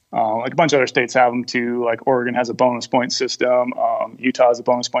 Like a bunch of other states have them too. Like Oregon has a bonus point system. Utah has a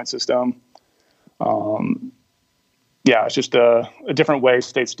bonus point system. It's just a different way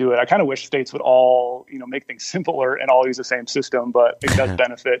states do it. I kind of wish states would all, make things simpler and all use the same system, but it does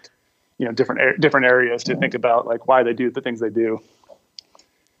benefit, different areas to think about like why they do the things they do.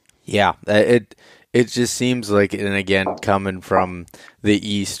 Yeah, it just seems like, and again, coming from the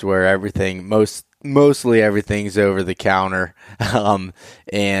East where mostly everything's over the counter, and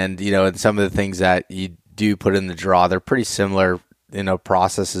and some of the things that you do put in the draw, they're pretty similar,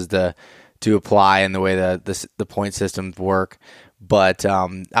 processes to apply and the way that the point systems work. But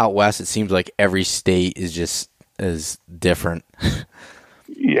out west, it seems like every state is different.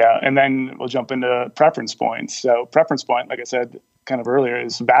 Yeah, and then we'll jump into preference points. So preference point, like I said kind of earlier,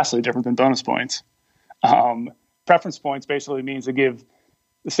 is vastly different than bonus points. Preference points basically means the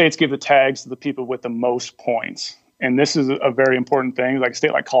states give the tags to the people with the most points. And this is a very important thing. Like a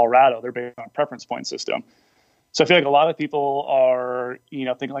state like Colorado, they're based on a preference point system. So I feel like a lot of people are,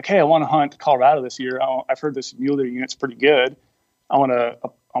 thinking like, hey, I want to hunt Colorado this year. I've heard this mule deer unit's pretty good. I want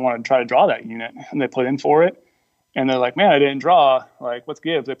to try to draw that unit. And they put in for it. And they're like, man, I didn't draw. Like, what's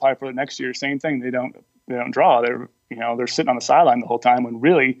gives? They apply for it next year. Same thing. They don't draw. They're sitting on the sideline the whole time when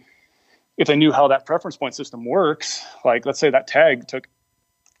really, if they knew how that preference point system works, like let's say that tag took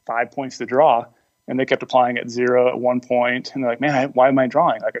 5 points to draw and they kept applying at 0 at 1 point. And they're like, man, why am I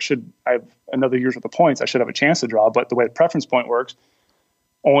drawing? Like I have another year's worth of points. I should have a chance to draw. But the way the preference point works,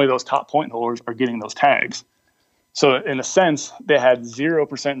 only those top point holders are getting those tags. So in a sense, they had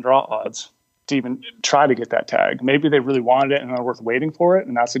 0% draw odds to even try to get that tag. Maybe they really wanted it and are worth waiting for it.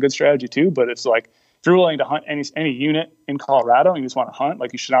 And that's a good strategy too. But it's like, if you're willing to hunt any unit in Colorado and you just want to hunt,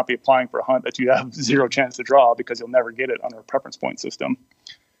 like you should not be applying for a hunt that you have 0 chance to draw because you'll never get it under a preference point system.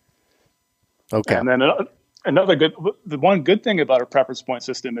 Okay. And then the one good thing about a preference point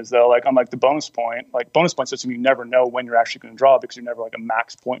system is though, like unlike the bonus point system, you never know when you're actually going to draw because you're never like a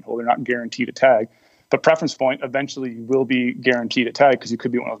max point holder, not guaranteed a tag. But preference point, eventually you will be guaranteed a tag because you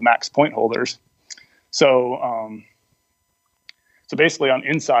could be one of those max point holders. So basically on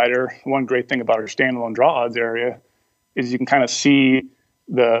Insider, one great thing about our standalone draw odds area is you can kind of see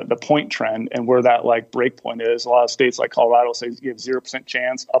the point trend and where that like break point is. A lot of states like Colorado say you have 0%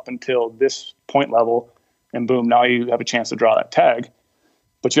 chance up until this point level, and boom, now you have a chance to draw that tag.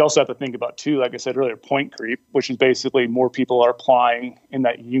 But you also have to think about too, like I said earlier, point creep, which is basically more people are applying in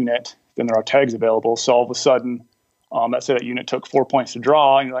that unit than there are tags available. So all of a sudden, let's say that unit took 4 points to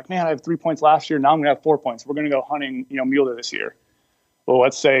draw, and you're like, man, I have 3 points last year. Now I'm going to have 4 points. We're going to go hunting, mule deer this year. Well,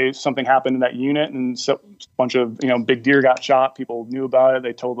 let's say something happened in that unit and so a bunch of, big deer got shot. People knew about it.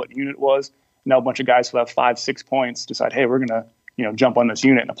 They told what unit it was. Now a bunch of guys who have 5-6 points decide, hey, we're going to, jump on this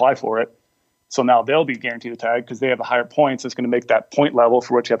unit and apply for it. So now they'll be guaranteed a tag because they have a higher points. It's going to make that point level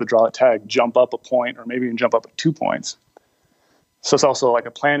for which you have to draw a tag jump up a point or maybe even jump up 2 points. So it's also like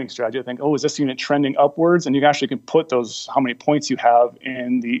a planning strategy. I think, is this unit trending upwards? And you actually can put those, how many points you have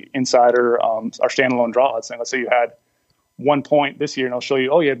in the Insider, our standalone draw. Let's say you had 1 point this year, and I'll show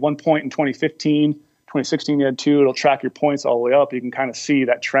you, you had 1 point in 2015, 2016 you had 2. It'll track your points all the way up. You can kind of see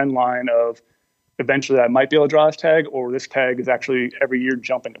that trend line of eventually I might be able to draw this tag, or this tag is actually every year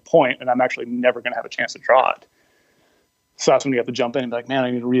jumping a point, and I'm actually never going to have a chance to draw it. So that's when you have to jump in and be like, man,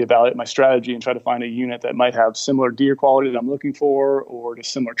 I need to reevaluate my strategy and try to find a unit that might have similar deer quality that I'm looking for or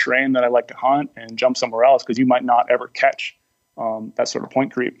just similar terrain that I like to hunt and jump somewhere else because you might not ever catch that sort of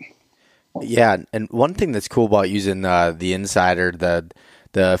point creep. Yeah, and one thing that's cool about using the Insider,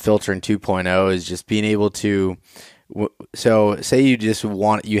 the Filtering 2.0 is just being able to, So say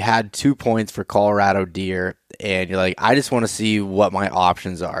you had 2 points for Colorado deer, and you're like, I just want to see what my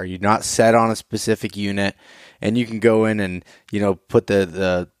options are. You're not set on a specific unit, and you can go in and, put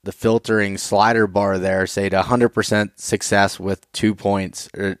the filtering slider bar there, say to 100% success with 2 points,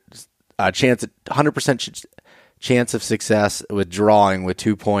 or 100% chance of success with drawing with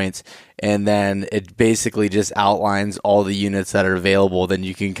 2 points, and then it basically just outlines all the units that are available. Then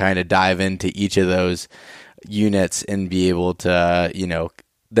you can kind of dive into each of those units and be able to,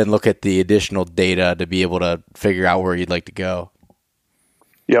 then look at the additional data to be able to figure out where you'd like to go.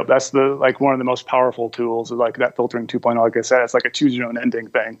 Yep, that's one of the most powerful tools is like that filtering 2.0. Like I said, it's like a choose your own ending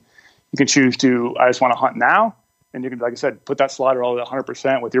thing. You can choose to, I just want to hunt now. And you can, like I said, put that slider all at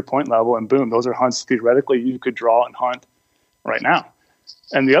 100% with your point level, and boom, those are hunts theoretically you could draw and hunt right now.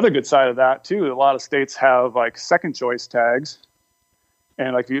 And the other good side of that too, a lot of states have like second choice tags.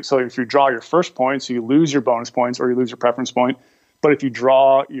 And so if you draw your first points, you lose your bonus points or you lose your preference point. But if you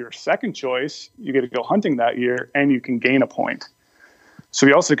draw your second choice, you get to go hunting that year and you can gain a point. So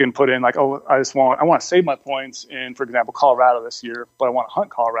you also can put in like, I want to save my points in, for example, Colorado this year, but I want to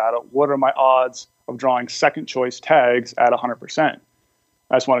hunt Colorado. What are my odds of drawing second choice tags at 100%?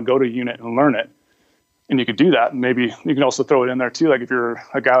 I just want to go to a unit and learn it. And you could do that. And maybe you can also throw it in there too. Like if you're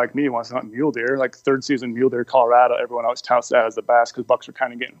a guy like me who wants to hunt mule deer, like third season mule deer, Colorado, everyone always touts that as the best because bucks are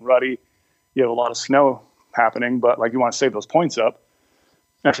kind of getting ruddy. You have a lot of snow happening, but like you want to save those points up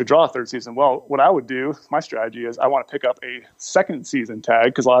and actually draw a third season. Well, what I would do, my strategy is I want to pick up a second season tag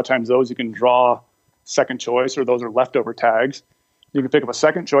because a lot of times those you can draw second choice or those are leftover tags. You can pick up a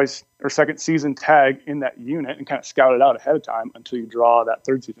second choice or second season tag in that unit and kind of scout it out ahead of time until you draw that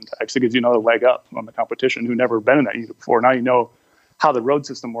third season tag. So it gives you another leg up on the competition who never been in that unit before. Now you know how the road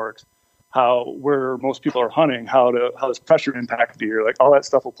system works, where most people are hunting, how does pressure impact deer, like all that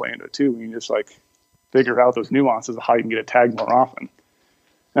stuff will play into it too. And you just like figure out those nuances of how you can get a tag more often.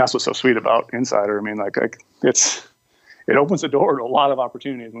 And that's what's so sweet about Insider. I mean, it opens the door to a lot of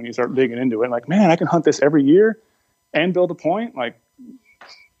opportunities when you start digging into it. Like, man, I can hunt this every year and build a point. Like,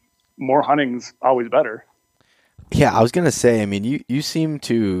 more hunting's always better. Yeah, I was gonna say. I mean, you seem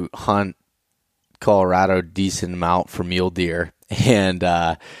to hunt Colorado decent amount for mule deer, and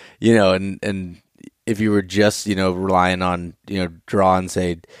and if you were just relying on drawing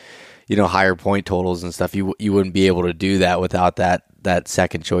say higher point totals and stuff, you wouldn't be able to do that without that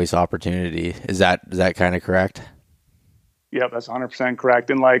second choice opportunity. Is that kind of correct? Yeah, that's 100%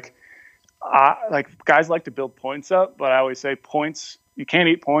 correct. And guys like to build points up, but I always say points, you can't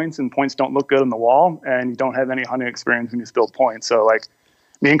eat points and points don't look good on the wall and you don't have any hunting experience when you build points. So like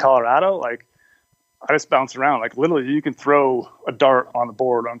me in Colorado, like I just bounce around. Like literally you can throw a dart on the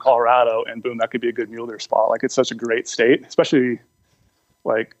board on Colorado and boom, that could be a good mule deer spot. Like it's such a great state, especially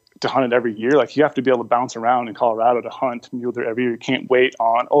like to hunt it every year. Like you have to be able to bounce around in Colorado to hunt mule deer every year. You can't wait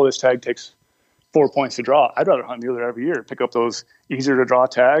on, this tag takes 4 points to draw. I'd rather hunt mule deer every year, pick up those easier to draw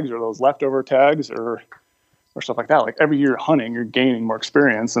tags or those leftover tags or stuff like that. Like every year hunting, you're gaining more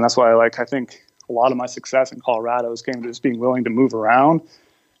experience. And that's why I think a lot of my success in Colorado came to just being willing to move around,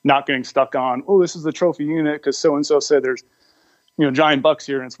 not getting stuck on, this is the trophy unit because so-and-so said there's, giant bucks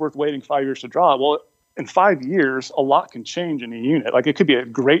here and it's worth waiting 5 years to draw. Well, in 5 years, a lot can change in a unit. Like it could be a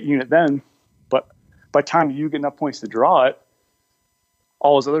great unit then, but by the time you get enough points to draw it,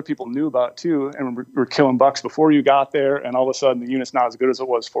 all those other people knew about it too, and were killing bucks before you got there, and all of a sudden the unit's not as good as it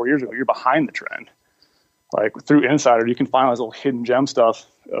was 4 years ago. You're behind the trend. Like through Insider, you can find all this little hidden gem stuff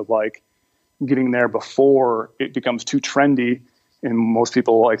of like getting there before it becomes too trendy, and most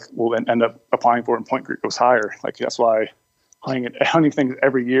people will then end up applying for it and point group goes higher. Like that's why hunting things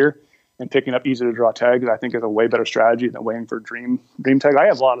every year and picking up easy to draw tags, I think is a way better strategy than waiting for dream tag. I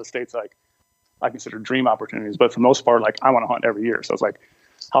have a lot of states I consider dream opportunities, but for the most part, I want to hunt every year. So it's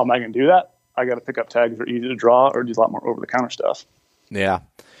how am I going to do that? I got to pick up tags that are easy to draw or do a lot more over the counter stuff. Yeah.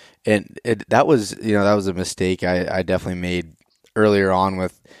 And that was a mistake I definitely made earlier on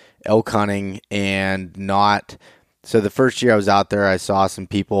with elk hunting and not. So the first year I was out there, I saw some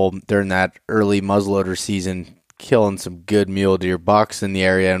people during that early muzzleloader season killing some good mule deer bucks in the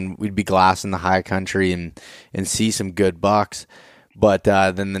area, and we'd be glassing the high country and see some good bucks. But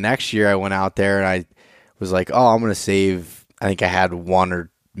then the next year I went out there and I was like, I'm going to save, I think I had 1 or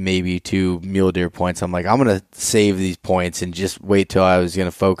maybe 2 mule deer points. I'm like, I'm going to save these points and just wait till I was going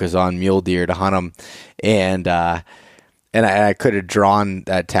to focus on mule deer to hunt them. And I could have drawn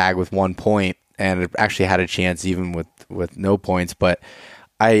that tag with 1 point and it actually had a chance even with no points. But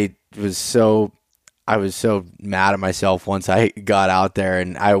I was so mad at myself once I got out there,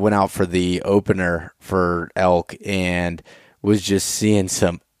 and I went out for the opener for elk and was just seeing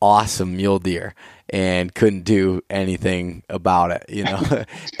some awesome mule deer. and couldn't do anything about it, you know.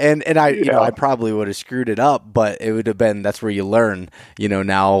 and I, you know, I probably would have screwed it up, but it would have been, that's where you learn, you know,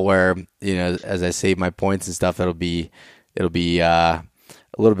 now where, you know, as I save my points and stuff, it'll be a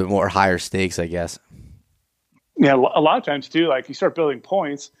little bit more higher stakes, I guess. Yeah. A lot of times too, like you start building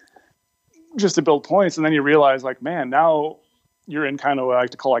points just to build points. And then you realize like, man, now you're in kind of what I like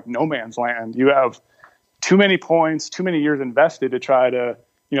to call like no man's land. You have too many points, too many years invested to try to,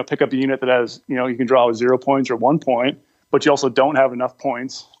 you know, pick up a unit that has, you know, you can draw with 0 points or 1 point, but you also don't have enough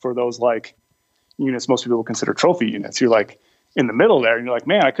points for those like units most people consider trophy units. You're like in the middle there and you're like,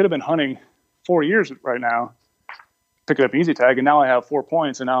 man, I could have been hunting 4 years right now, picking up an easy tag, and now I have 4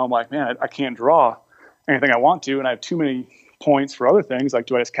 points, and now I'm like, man, I can't draw anything I want to, and I have too many points for other things. Like,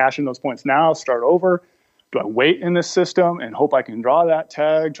 do I just cash in those points now, start over? Do I wait in this system and hope I can draw that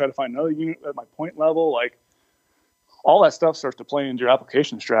tag, try to find another unit at my point level? Like, all that stuff starts to play into your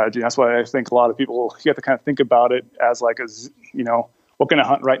application strategy. That's why I think a lot of people, you have to kind of think about it as like, you know, what can I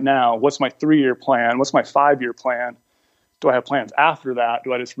hunt right now? What's my 3-year plan? What's my 5-year plan? Do I have plans after that?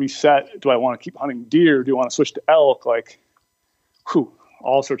 Do I just reset? Do I want to keep hunting deer? Do I want to switch to elk? Like,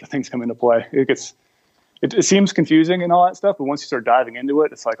 all sorts of things come into play. It seems confusing and all that stuff, but once you start diving into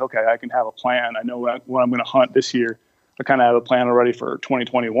it, it's like, okay, I can have a plan. I know what I'm going to hunt this year. I kind of have a plan already for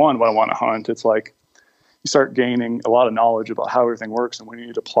 2021, what I want to hunt. It's like you start gaining a lot of knowledge about how everything works and when you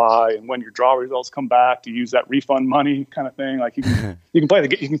need to apply and when your draw results come back to use that refund money kind of thing. Like you can play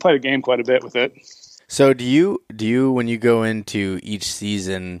the game quite a bit with it. So do you when you go into each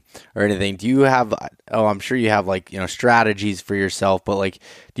season or anything, do you have, I'm sure you have like, you know, strategies for yourself, but like,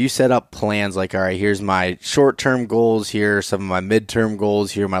 do you set up plans like, all right, here's my short-term goals, here are some of my mid-term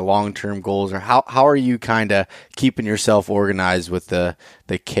goals, here are my long-term goals, or how are you kind of keeping yourself organized with the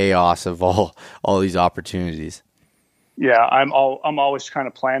chaos of all these opportunities? Yeah, I'm always trying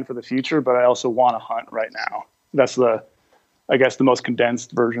to plan for the future, but I also want to hunt right now. That's I guess the most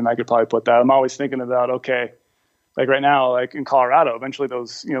condensed version I could probably put that. I'm always thinking about, okay, like right now, like in Colorado, eventually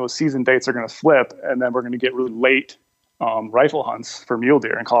those, you know, season dates are going to flip, and then we're going to get really late rifle hunts for mule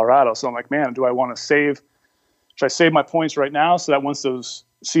deer in Colorado. So I'm like, man, should I save my points right now so that once those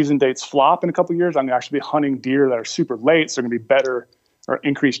season dates flop in a couple of years, I'm going to actually be hunting deer that are super late. So they're going to be better or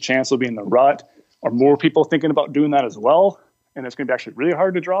increased chance of being in the rut. Or more people thinking about doing that as well. And it's going to be actually really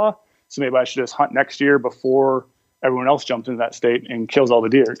hard to draw. So maybe I should just hunt next year before everyone else jumps into that state and kills all the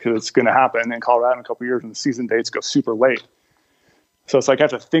deer, because it's going to happen in Colorado in a couple of years when the season dates go super late. So it's like I have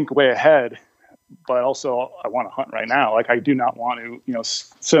to think way ahead, but also I want to hunt right now. Like I do not want to, you know,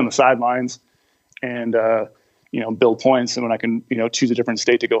 sit on the sidelines and, you know, build points. And when I can, you know, choose a different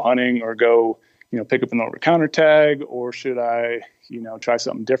state to go hunting or go, you know, pick up an over counter tag, or should I, you know, try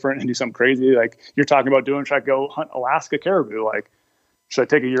something different and do something crazy? Like you're talking about doing, should I go hunt Alaska caribou? Like, should I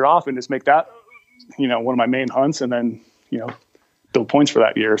take a year off and just make that, you know, one of my main hunts and then, you know, build points for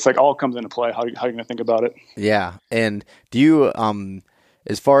that year? It's like all comes into play. How are you going to think about it? Yeah. And do you,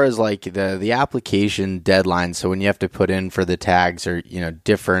 as far as like the application deadline, so when you have to put in for the tags are, you know,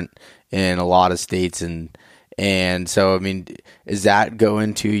 different in a lot of states. And so, I mean, does that go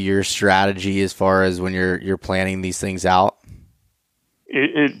into your strategy as far as when you're planning these things out?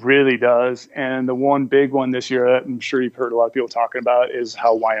 It really does. And the one big one this year that I'm sure you've heard a lot of people talking about is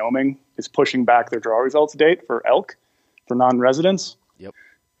how Wyoming is pushing back their draw results date for elk for non-residents. Yep.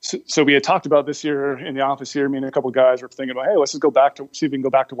 So we had talked about this year in the office here. Me and a couple of guys were thinking about, hey, let's just see if we can go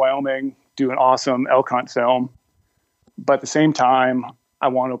back to Wyoming, do an awesome elk hunt film. But at the same time, I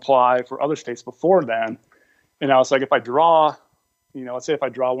want to apply for other states before then. And I was like, if I draw, you know, let's say if I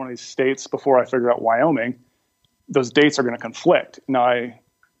draw one of these states before I figure out Wyoming, those dates are going to conflict. Now you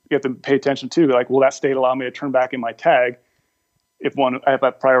have to pay attention to, like, will that state allow me to turn back in my tag if I have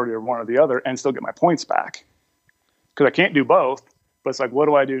a priority of one or the other and still get my points back? Because I can't do both. But it's like, what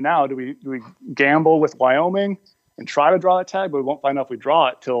do I do now? Do we gamble with Wyoming and try to draw that tag, but we won't find out if we draw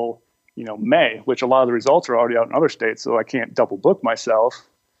it till, you know, May, which a lot of the results are already out in other states, so I can't double book myself.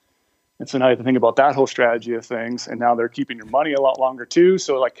 And so now you have to think about that whole strategy of things. And now they're keeping your money a lot longer too.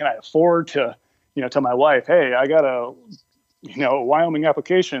 So like, can I afford to, you know, tell my wife, hey, I got a Wyoming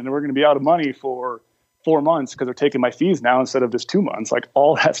application and we're going to be out of money for 4 months because they're taking my fees now instead of just 2 months, like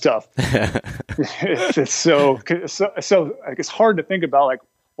all that stuff. it's so like, it's hard to think about like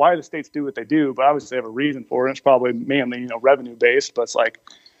why the states do what they do, but obviously they have a reason for it. It's probably mainly, you know, revenue based, but it's like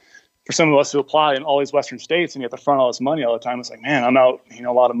for some of us to apply in all these Western states and you have to front all this money all the time. It's like, man, I'm out, you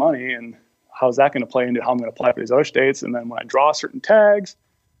know, a lot of money, and how's that going to play into how I'm going to apply for these other states? And then when I draw certain tags,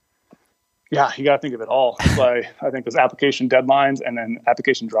 yeah, you got to think of it all. So I think those application deadlines and then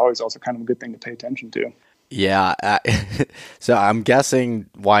application draw results are kind of a good thing to pay attention to. Yeah. So I'm guessing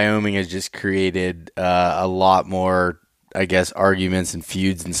Wyoming has just created a lot more, I guess, arguments and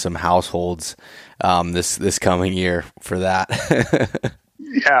feuds in some households this coming year for that.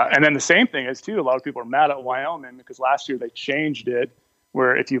 Yeah, and then the same thing is too. A lot of people are mad at Wyoming because last year they changed it,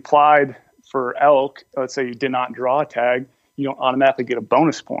 where if you applied for elk, let's say you did not draw a tag, you don't automatically get a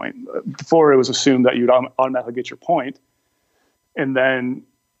bonus point. Before it was assumed that you'd automatically get your point, and then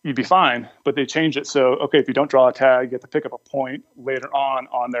you'd be fine. But they changed it so okay, if you don't draw a tag, you have to pick up a point later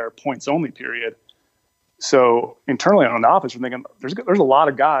on their points only period. So internally on the office, we're thinking there's a lot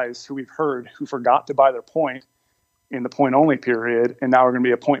of guys who we've heard who forgot to buy their point in the point only period, and now we're going to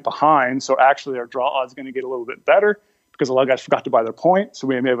be a point behind. So actually our draw odds are going to get a little bit better because a lot of guys forgot to buy their point. So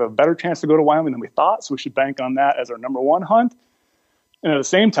we may have a better chance to go to Wyoming than we thought. So we should bank on that as our number one hunt. And at the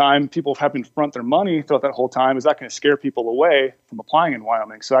same time, people having to front their money throughout that whole time, is that going to scare people away from applying in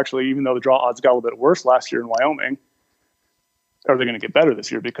Wyoming? So actually, even though the draw odds got a little bit worse last year in Wyoming, are they going to get better this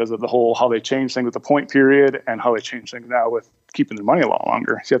year because of the whole how they changed things with the point period and how they change things now with keeping their money a lot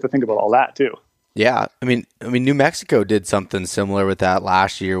longer? So you have to think about all that too. Yeah, I mean, New Mexico did something similar with that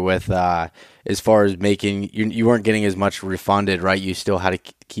last year. With as far as making you weren't getting as much refunded, right? You still had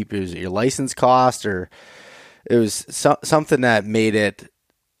to keep your license cost, or it was something that made it,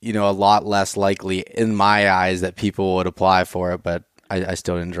 a lot less likely in my eyes that people would apply for it. But I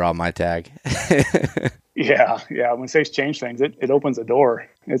still didn't draw my tag. Yeah. When states change things, it opens a door.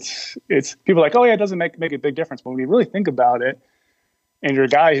 It's people are like, oh yeah, it doesn't make a big difference. But when you really think about it, and you're a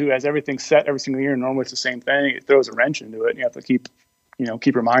guy who has everything set every single year, and normally it's the same thing, it throws a wrench into it. And you have to keep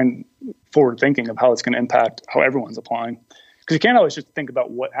your mind forward thinking of how it's going to impact how everyone's applying. Because you can't always just think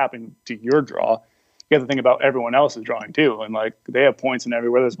about what happened to your draw. You have to think about everyone else's drawing too. And like they have points in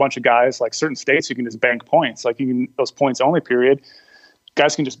everywhere. There's a bunch of guys, like certain states, you can just bank points. Like those points only period,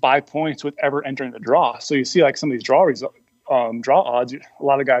 guys can just buy points with ever entering the draw. So you see like some of these draw odds, a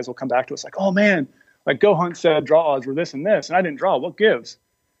lot of guys will come back to us like, oh man, like Go Hunt said draw odds were this and this, and I didn't draw. What gives?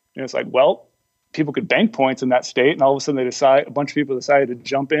 And it's like, well, people could bank points in that state, and all of a sudden a bunch of people decided to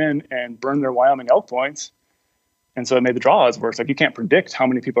jump in and burn their Wyoming elk points. And so it made the draw odds worse. Like you can't predict how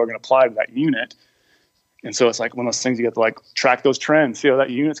many people are going to apply to that unit. And so it's like one of those things you have to like track those trends, see how that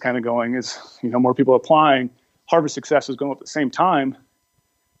unit's kind of going. Is more people applying, harvest success is going up at the same time.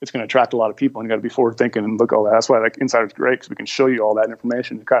 It's going to attract a lot of people, and you got to be forward thinking and look at all that. That's why like Insider's great, because we can show you all that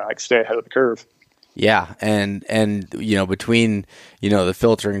information and kind of like stay ahead of the curve. Yeah, and between the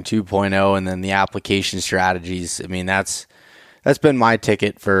filtering 2.0 and then the application strategies, I mean that's been my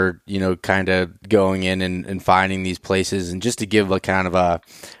ticket for kind of going in and finding these places. And just to give a kind of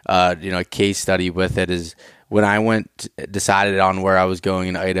a case study with it is when I decided on where I was going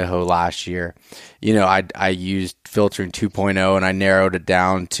in Idaho last year, I used filtering 2.0 and I narrowed it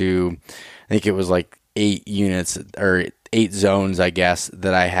down to, I think it was like 8 units or 8 zones, I guess,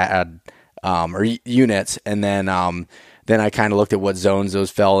 that I had. Or units, and then I kind of looked at what zones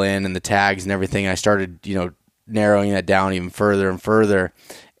those fell in and the tags and everything. I started, narrowing that down even further and further,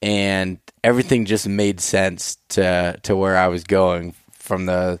 and everything just made sense to where I was going, from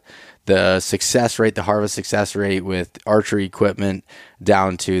the success rate, the harvest success rate with archery equipment,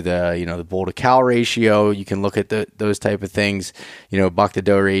 down to the bull to cow ratio. You can look at those type of things, buck to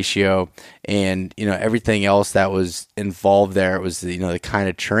doe ratio, and everything else that was involved there. It was the kind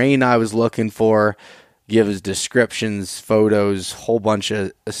of terrain I was looking for. Give us descriptions, photos, whole bunch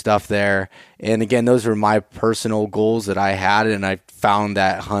of stuff there. And again, those were my personal goals that I had, and I found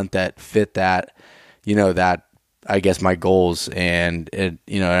that hunt that fit that, that, I guess, my goals, and it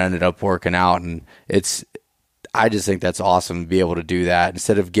ended up working out. And I just think that's awesome to be able to do that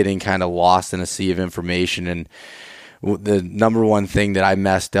instead of getting kind of lost in a sea of information. And the number one thing that I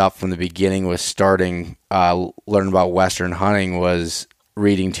messed up from the beginning was starting learning about Western hunting was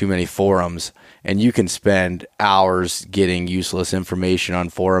reading too many forums. And you can spend hours getting useless information on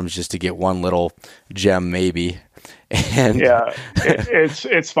forums just to get one little gem, maybe. And yeah,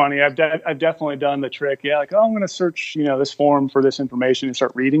 it's funny. I've definitely done the trick. Yeah, like, I'm going to search, this forum for this information and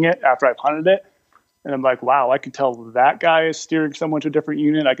start reading it after I've hunted it. And I'm like, wow, I can tell that guy is steering someone to a different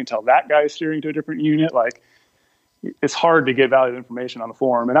unit. I can tell that guy is steering to a different unit. Like, it's hard to get valuable information on the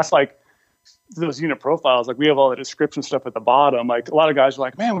forum. And that's like those unit profiles. Like, we have all the description stuff at the bottom. Like, a lot of guys are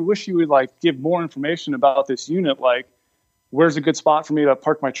like, man, we wish you would like give more information about this unit. Like, where's a good spot for me to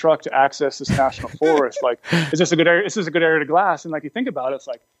park my truck to access this national forest? Like, is this a good area? Is this a good area to glass? And like, you think about it, it's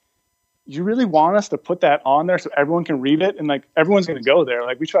like, you really want us to put that on there so everyone can read it? And like, everyone's going to go there.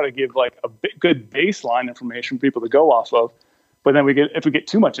 Like, we try to give like a good baseline information for people to go off of. But then if we get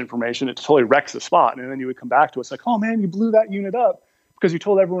too much information, it totally wrecks the spot. And then you would come back to us like, oh man, you blew that unit up because you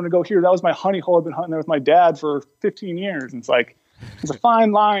told everyone to go here. That was my honey hole. I've been hunting there with my dad for 15 years. And it's like, it's a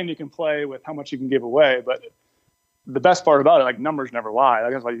fine line you can play with how much you can give away. But the best part about it, like, numbers never lie.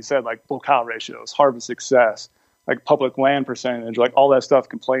 Like, that's what you said, like bull cow ratios, harvest success, like public land percentage, like all that stuff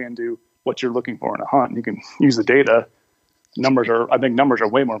can play into what you're looking for in a hunt. You can use the data. I think numbers are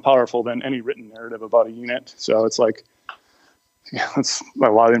way more powerful than any written narrative about a unit. So it's like, yeah, that's a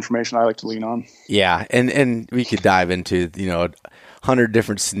lot of information I like to lean on. Yeah. And we could dive into, 100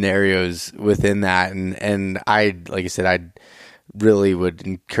 different scenarios within that. And like I said, I really would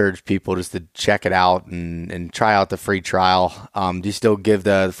encourage people just to check it out and try out the free trial. Do you still give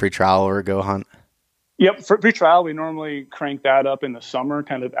the free trial or Go Hunt? Yep. For free trial, we normally crank that up in the summer,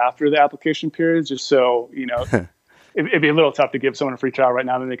 kind of after the application period, just so, it'd be a little tough to give someone a free trial right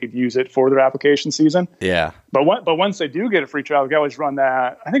now, then they could use it for their application season. Yeah. But once they do get a free trial, we always run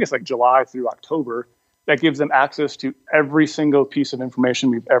that. I think it's like July through October. That gives them access to every single piece of information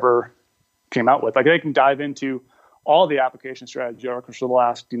we've ever came out with. Like, they can dive into all the application strategy articles for the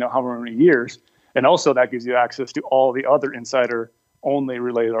last, however many years. And also that gives you access to all the other insider only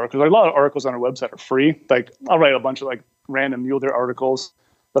related articles. Like, a lot of articles on our website are free. Like, I'll write a bunch of like random mule deer articles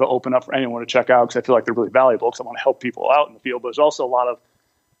that'll open up for anyone to check out, because I feel like they're really valuable, because I want to help people out in the field. But there's also a lot of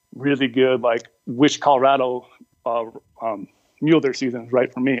really good, like, which Colorado mule deer season is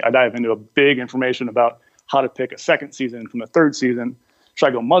right for me. I dive into a big information about how to pick a second season from the third season. Should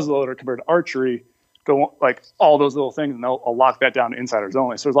I go muzzleloader compared to archery? Go, like, all those little things, and I'll lock that down to insiders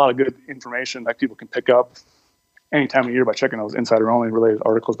only. So there's a lot of good information that people can pick up any time of year by checking those insider only related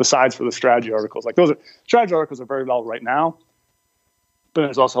articles, besides for the strategy articles. Like, strategy articles are very valuable right now. But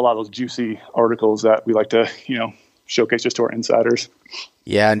there's also a lot of those juicy articles that we like to, showcase just to our insiders.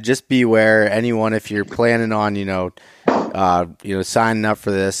 Yeah, and just beware, anyone, if you're planning on, signing up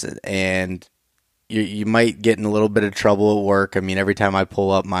for this, and you might get in a little bit of trouble at work. I mean, every time I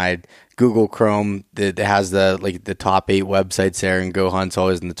pull up my Google Chrome, that has the top 8 websites there, and Go Hunt's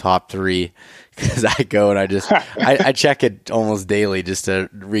always in the top 3, because I go and I check it almost daily just to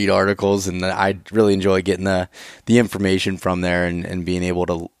read articles, and I really enjoy getting the information from there and being able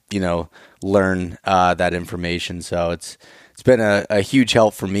to learn that information. So it's been a huge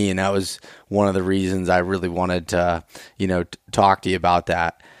help for me, and that was one of the reasons I really wanted to talk to you about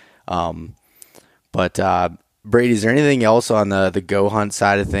that. But Brady, is there anything else on the Go Hunt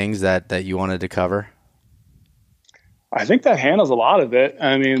side of things that you wanted to cover? I think that handles a lot of it.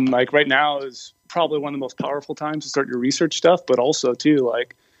 I mean, like, right now is probably one of the most powerful times to start your research stuff, but also too,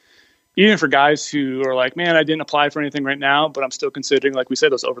 like, even for guys who are like, man, I didn't apply for anything right now, but I'm still considering, like we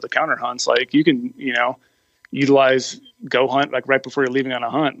said, those over-the-counter hunts. Like, you can, utilize Go Hunt, like, right before you're leaving on a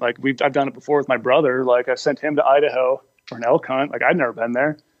hunt. Like, I've done it before with my brother. Like, I sent him to Idaho for an elk hunt. Like, I'd never been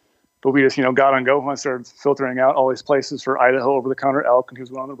there. But we just, got on Go Hunt, started filtering out all these places for Idaho over-the-counter elk, and he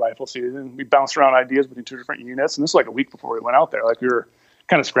was going on the rifle season. We bounced around ideas between 2 different units, and this was like a week before we went out there. Like, we were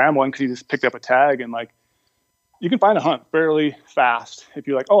kind of scrambling because you just picked up a tag, and, like, you can find a hunt fairly fast. If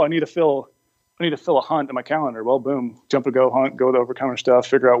you're like, oh, I need to fill a hunt in my calendar. Well, boom, jump to Go Hunt, go to the over-the-counter stuff,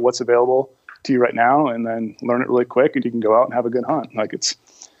 figure out what's available to you right now, and then learn it really quick, and you can go out and have a good hunt. Like, it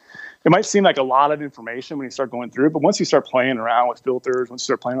might seem like a lot of information when you start going through it, but once you start playing around with filters, once you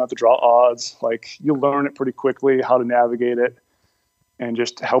start playing with the draw odds, like, you'll learn it pretty quickly, how to navigate it, and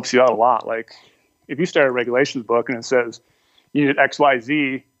just helps you out a lot. Like, if you start a regulations book and it says unit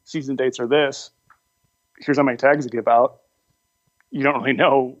XYZ, season dates are this, here's how many tags to give out, you don't really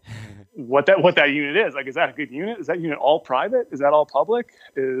know what that unit is. Like, is that a good unit? Is that unit all private? Is that all public?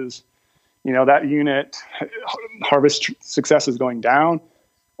 Is, that unit harvest success is going down?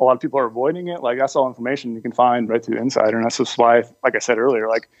 A lot of people are avoiding it. Like, that's all information you can find right through Insider. And that's just why, like I said earlier,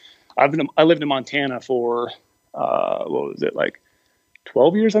 like, I lived in Montana for,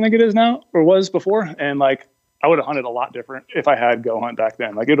 12 years, I think it is now, or was before. And, like, I would have hunted a lot different if I had Go Hunt back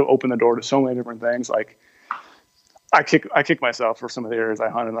then. Like, it would open the door to so many different things. Like, I kick myself for some of the areas I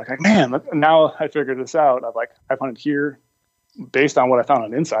hunted. Like, man, look, now I figured this out. I've hunted here based on what I found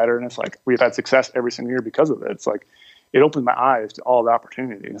on Insider. And it's like, we've had success every single year because of it. It's like, it opened my eyes to all the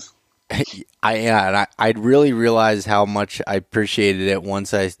opportunities. I really realized how much I appreciated it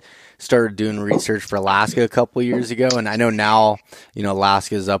once I started doing research for Alaska a couple of years ago. And I know now,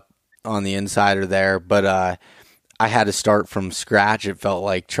 Alaska's up on the Insider there, but I had to start from scratch. It felt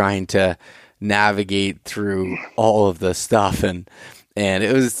like trying to navigate through all of the stuff, and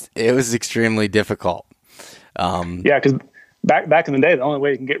it was extremely difficult. Yeah, because back in the day, the only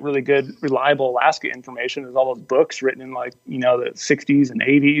way you can get really good, reliable Alaska information is all those books written in, like, the 60s and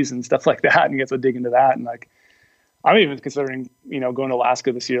 80s and stuff like that. And you get to dig into that. And, like, I'm even considering, going to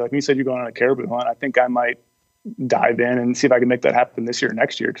Alaska this year. Like, you said, you're going on a caribou hunt. I think I might dive in and see if I can make that happen this year or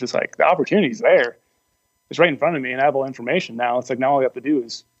next year. Cause it's like the opportunity's there. It's right in front of me and I have all information now. It's like, now all I have to do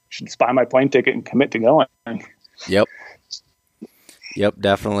is just buy my plane ticket and commit to going. Yep,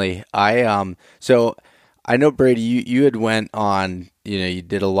 definitely. So I know, Brady, you had went on, you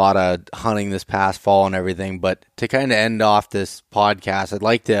did a lot of hunting this past fall and everything, but to kind of end off this podcast, I'd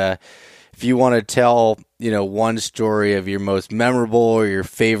like to, if you want to tell, one story of your most memorable or your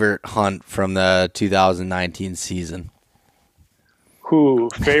favorite hunt from the 2019 season.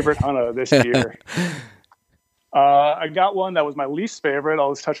 Favorite hunt of this year. I got one that was my least favorite.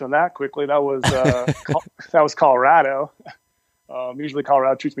 I'll just touch on that quickly. That was Colorado. Usually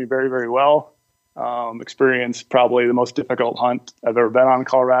Colorado treats me very, very well. Experienced probably the most difficult hunt I've ever been on in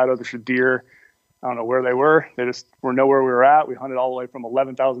Colorado. There's deer. I don't know where they were. They just were nowhere we were at. We hunted all the way from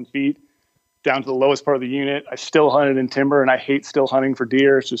 11,000 feet down to the lowest part of the unit. I still hunted in timber, and I hate still hunting for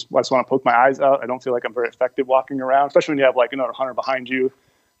deer. It's just, I just want to poke my eyes out. I don't feel like I'm very effective walking around, especially when you have like another hunter behind you,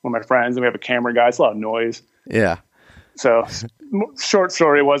 one of my friends, and we have a camera guy. It's a lot of noise. Yeah. So short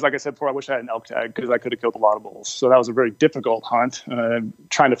story was, like I said before, I wish I had an elk tag because I could have killed a lot of bulls. So that was a very difficult hunt,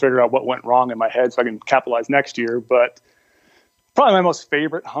 trying to figure out what went wrong in my head so I can capitalize next year. But probably my most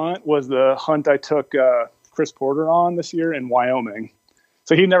favorite hunt was the hunt I took Chris Porter on this year in Wyoming.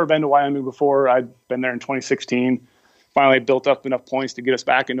 So he'd never been to Wyoming before. I'd been there in 2016. Finally built up enough points to get us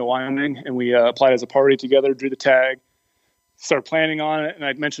back into Wyoming, and we applied as a party together, drew the tag, started planning on it. And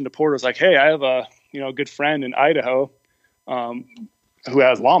I mentioned to Porter, I was like, hey, I have a good friend in Idaho who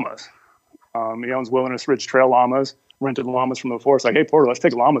has llamas. He owns Wilderness Ridge Trail llamas, rented llamas from the forest. Like, hey, Porter, let's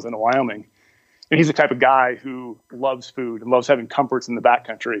take llamas into Wyoming. And he's the type of guy who loves food and loves having comforts in the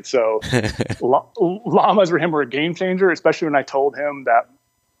backcountry. So llamas for him were a game changer, especially when I told him that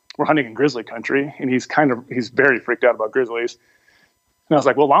we're hunting in grizzly country. And he's very freaked out about grizzlies. And I was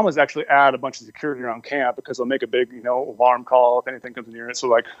like, well, llamas actually add a bunch of security around camp because they'll make a big, alarm call if anything comes near it. So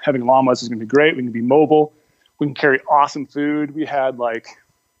like having llamas is going to be great. We can be mobile. We can carry awesome food. We had what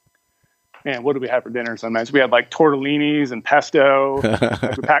did we have for dinner sometimes? We had like tortellinis and pesto.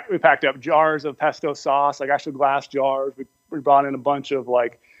 We packed up jars of pesto sauce, like actual glass jars. We brought in a bunch of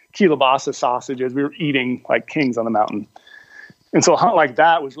like kielbasa sausages. We were eating like kings on the mountain. And so a hunt like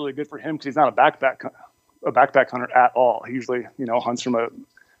that was really good for him because he's not a backpack hunter at all. He usually, hunts from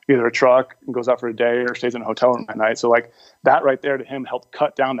either a truck and goes out for a day or stays in a hotel room at night. So like that right there to him helped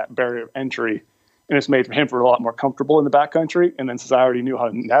cut down that barrier of entry. And it's made for him a lot more comfortable in the backcountry. And then since I already knew how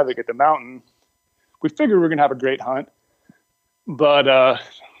to navigate the mountain, we figured we were going to have a great hunt. But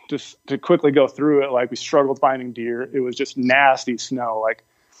just to quickly go through it, like we struggled finding deer. It was just nasty snow, like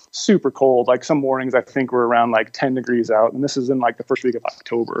super cold. Like some mornings I think were around like 10 degrees out. And this is in like the first week of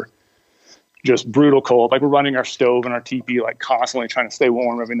October. Just brutal cold. Like we're running our stove and our teepee, like constantly trying to stay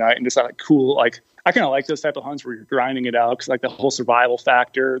warm every night and just like cool. Like I kind of like those type of hunts where you're grinding it out because like the whole survival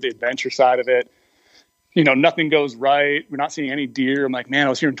factor, the adventure side of it. Nothing goes right. We're not seeing any deer. I'm like, man, I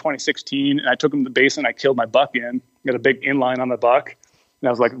was here in 2016 and I took him to the basin. I killed my buck in. Got a big inline on the buck. And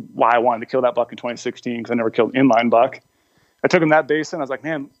I was like, why I wanted to kill that buck in 2016 because I never killed inline buck. I took him that basin. I was like,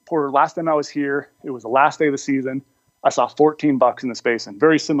 man, Porter, last time I was here, it was the last day of the season. I saw 14 bucks in this basin.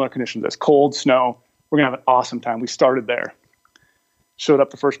 Very similar conditions. It's cold, snow. We're going to have an awesome time. We started there. Showed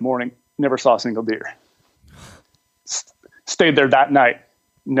up the first morning. Never saw a single deer. Stayed there that night.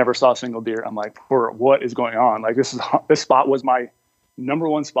 Never saw a single deer. I'm like, Porter, what is going on? Like this spot was my number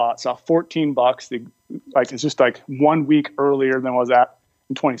one spot. Saw 14 bucks. It's just like 1 week earlier than I was at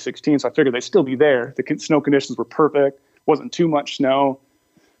in 2016. So I figured they'd still be there. The snow conditions were perfect. Wasn't too much snow.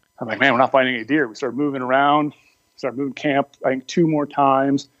 I'm like, man, we're not finding any deer. We started moving around. Started moving camp, I think 2 more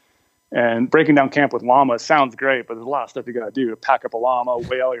times. And breaking down camp with llamas sounds great, but there's a lot of stuff you got to do to pack up a llama,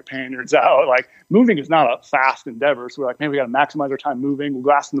 weigh all your panniers out. Like moving is not a fast endeavor. So we're like, man, we got to maximize our time moving. We'll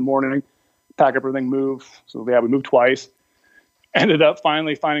go out in the morning, pack up everything, move. So yeah, we moved twice. Ended up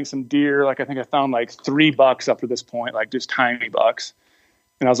finally finding some deer. Like I think I found like 3 bucks up to this point, like just tiny bucks.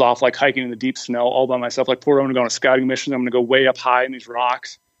 And I was off like hiking in the deep snow all by myself. Like, Porter, I'm going to go on a scouting mission. I'm going to go way up high in these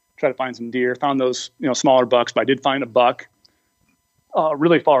rocks, try to find some deer. Found those, smaller bucks, but I did find a buck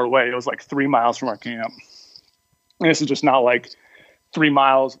really far away. It was like 3 miles from our camp. And this is just not like 3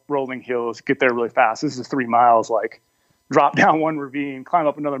 miles rolling hills, get there really fast. This is 3 miles, like drop down one ravine, climb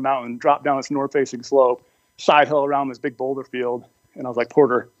up another mountain, drop down this north-facing slope, side hill around this big boulder field. And I was like,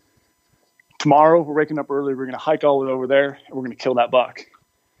 Porter, tomorrow we're waking up early. We're going to hike all the way over there and we're going to kill that buck.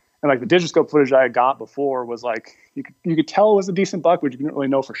 And like the Digiscope footage I had got before was like, you could tell it was a decent buck, but you didn't really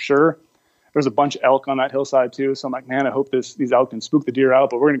know for sure. There's a bunch of elk on that hillside too. So I'm like, man, I hope these elk can spook the deer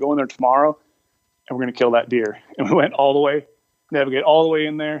out, but we're going to go in there tomorrow and we're going to kill that deer. And we went all the way, navigate all the way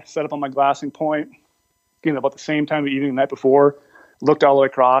in there, set up on my glassing point, getting about the same time of the evening the night before, looked all the way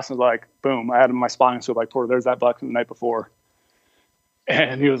across and was like, boom, I had him in my spine. So like, Porter, there's that buck from the night before.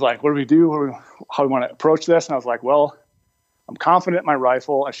 And he was like, what do we do? How do we want to approach this? And I was like, well, I'm confident in my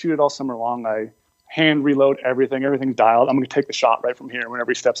rifle. I shoot it all summer long. I hand reload everything. Everything's dialed. I'm going to take the shot right from here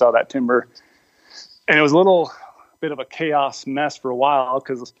whenever he steps out of that timber. And it was a little bit of a chaos mess for a while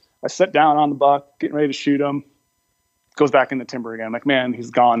because I sat down on the buck, getting ready to shoot him. Goes back in the timber again. I'm like, man,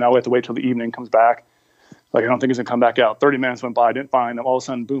 he's gone. Now we have to wait till the evening, comes back. Like, I don't think he's going to come back out. 30 minutes went by. I didn't find him. All of a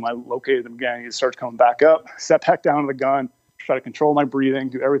sudden, boom, I located him again. He starts coming back up. Sat back down to the gun. Try to control my breathing,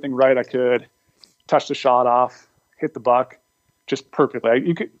 do everything right I could, touch the shot off, hit the buck just perfectly.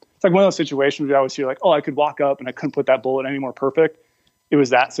 It's like one of those situations where I always hear like, oh, I could walk up and I couldn't put that bullet any more perfect. It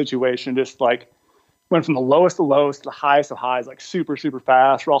was that situation, just like went from the lowest to lowest to the highest of highs, like super, super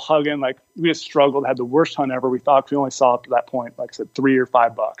fast. We're all hugging. Like we just struggled, had the worst hunt ever. We thought we only saw up to that point, like I said, 3 or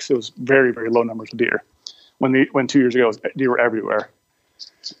 5 bucks. It was very, very low numbers of deer. When 2 years ago, deer were everywhere.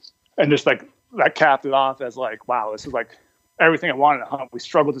 And just like that capped it off as like, wow, this is like everything I wanted to hunt. We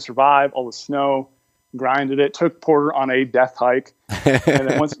struggled to survive all the snow, grinded it, took Porter on a death hike.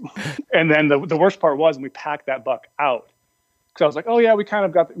 And then the worst part was when we packed that buck out. Because I was like, oh yeah, we kind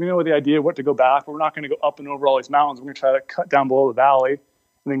of got, we know the idea of what to go back, but we're not going to go up and over all these mountains. We're going to try to cut down below the valley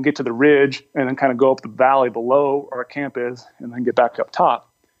and then get to the ridge and then kind of go up the valley below where our camp is and then get back up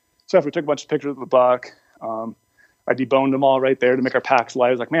top. So after we took a bunch of pictures of the buck, I deboned them all right there to make our packs light.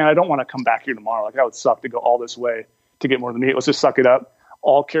 I was like, man, I don't want to come back here tomorrow. Like that would suck to go all this way to get more of the meat. Let's just suck it up.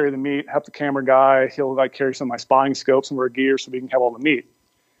 I'll carry the meat, help the camera guy. He'll like carry some of my spotting scopes, some of our gear so we can have all the meat.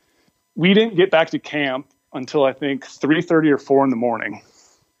 We didn't get back to camp until I think 3:30 or 4 in the morning.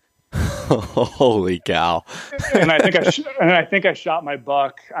 Holy cow. And I think I shot my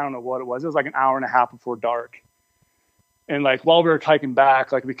buck. I don't know what it was. It was like an hour and a half before dark. And like while we were hiking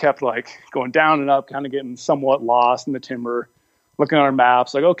back, like we kept like going down and up, kind of getting somewhat lost in the timber, looking at our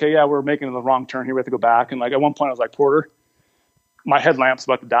maps, like, okay, yeah, we're making the wrong turn here. We have to go back. And like at one point I was like, Porter, my headlamp's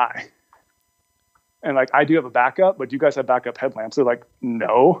about to die. And like, I do have a backup, but do you guys have backup headlamps? They're like,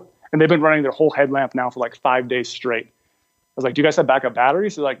 no. And they've been running their whole headlamp now for like 5 days straight. I was like, do you guys have backup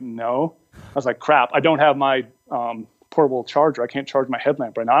batteries? They're like, no. I was like, crap, I don't have my portable charger. I can't charge my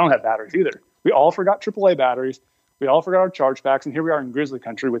headlamp right now. I don't have batteries either. We all forgot AAA batteries. We all forgot our charge packs. And here we are in grizzly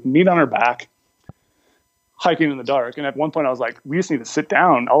country with meat on our back, hiking in the dark. And at one point I was like, we just need to sit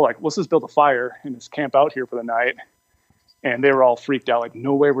down. I was like, let's just build a fire and just camp out here for the night. And they were all freaked out. Like,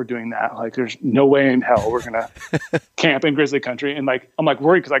 no way we're doing that. Like, there's no way in hell we're going to camp in grizzly country. And like, I'm like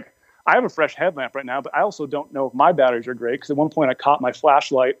worried because like I have a fresh headlamp right now, but I also don't know if my batteries are great. Because at one point I caught my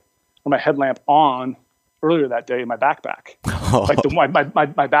flashlight or my headlamp on earlier that day in my backpack,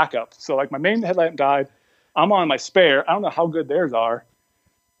 like my backup. So like my main headlamp died. I'm on my spare. I don't know how good theirs are.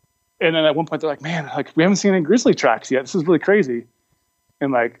 And then at one point they're like, man, like we haven't seen any grizzly tracks yet. This is really crazy.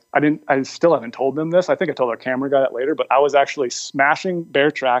 And like, I still haven't told them this. I think I told our camera guy that later, but I was actually smashing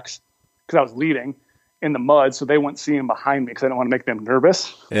bear tracks because I was leading in the mud. So they wouldn't see them behind me because I didn't want to make them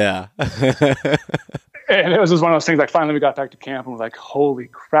nervous. Yeah. And it was just one of those things. Like finally we got back to camp and we're like, holy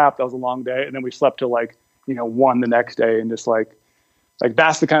crap, that was a long day. And then we slept till like, 1 the next day and just like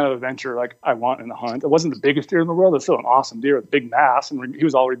that's the kind of adventure like I want in the hunt. It wasn't the biggest deer in the world. It's still an awesome deer with a big mass. And he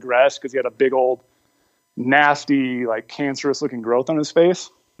was all regressed because he had a big old nasty, like cancerous looking growth on his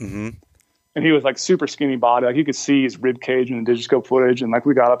face. Mm-hmm. And he was like super skinny body. Like you could see his rib cage in the digiscope footage. And like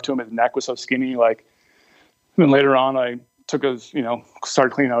we got up to him, his neck was so skinny. Like then later on I took his,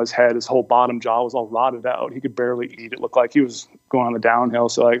 started cleaning out his head. His whole bottom jaw was all rotted out. He could barely eat. It looked like he was going on the downhill.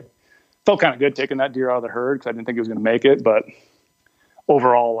 So I felt kind of good taking that deer out of the herd because I didn't think he was going to make it. But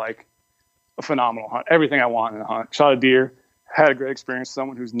overall, like a phenomenal hunt. Everything I want in a hunt. Shot a deer, had a great experience with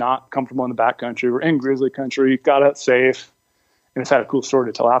someone who's not comfortable in the backcountry. We're in grizzly country, got out safe, and it's had a cool story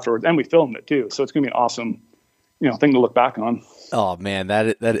to tell afterwards. And we filmed it too. So it's going to be an awesome, thing to look back on. Oh man,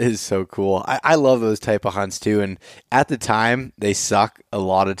 that is so cool. I love those type of hunts too. And at the time they suck a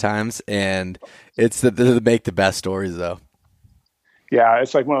lot of times, and it's they make the best stories though. Yeah.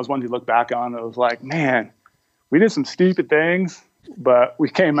 It's like one of those ones you look back on. It was like, man, we did some stupid things, but we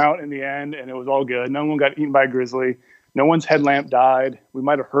came out in the end and it was all good. No one got eaten by a grizzly. No one's headlamp died. We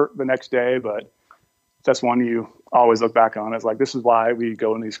might have hurt the next day, but that's one you always look back on. It's like, this is why we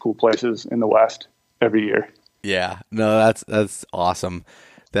go in these cool places in the West every year. Yeah, no, that's awesome.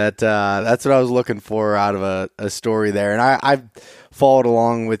 That's what I was looking for out of a story there. And I've followed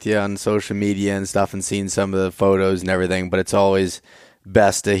along with you on social media and stuff and seen some of the photos and everything, but it's always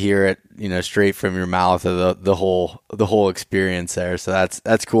best to hear it, straight from your mouth of the whole experience there. So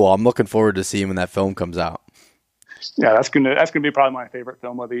that's cool. I'm looking forward to seeing when that film comes out. Yeah, that's gonna be probably my favorite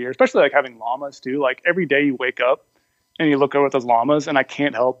film of the year, especially like having llamas too. Like every day you wake up and you look over at those llamas, and I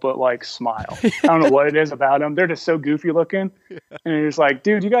can't help but like smile. I don't know what it is about them. They're just so goofy looking, and you're just like,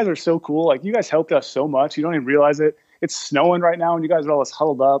 dude, you guys are so cool. Like you guys helped us so much. You don't even realize it. It's snowing right now, and you guys are all just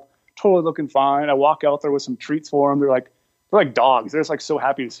huddled up, totally looking fine. I walk out there with some treats for them. They're like dogs. They're just like so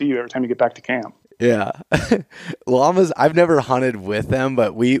happy to see you every time you get back to camp. Yeah. Llamas, I've never hunted with them,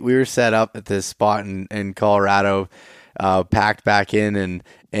 but we were set up at this spot in Colorado, packed back in,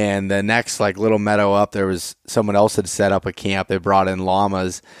 and the next like little meadow up, there was someone else had set up a camp. They brought in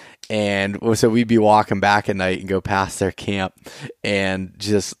llamas, and so we'd be walking back at night and go past their camp, and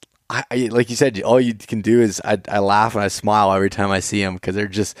just I like you said, all you can do is I laugh and I smile every time I see them because they're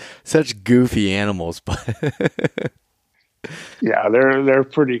just such goofy animals. But yeah, they're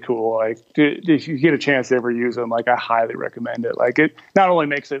pretty cool. Like if you get a chance to ever use them, like I highly recommend it. Like it not only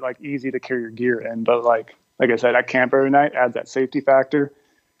makes it like easy to carry your gear in, but like I said, at camp every night adds that safety factor.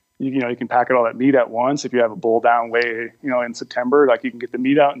 You know, you can pack all that meat at once. If you have a bull down way, you know, in September, like you can get the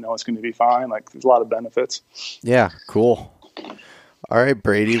meat out and know it's going to be fine. Like there's a lot of benefits. Yeah, cool. All right,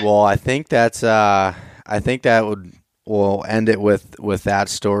 Brady. Well, I think that's we'll end it with that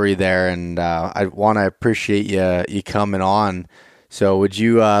story there, and I want to appreciate you coming on. So would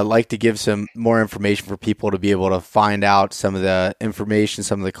you like to give some more information for people to be able to find out some of the information,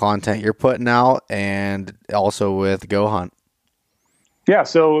 some of the content you're putting out, and also with Go Hunt? Yeah,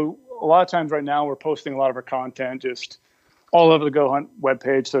 so a lot of times right now we're posting a lot of our content just all over the Go Hunt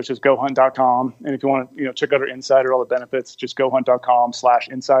webpage, so it's just gohunt.com. And if you want to check out our insider, all the benefits, just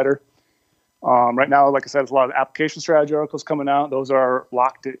gohunt.com/insider. Right now, like I said, there's a lot of application strategy articles coming out. Those are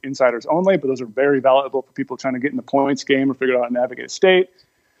locked to insiders only, but those are very valuable for people trying to get in the points game or figure out how to navigate a state.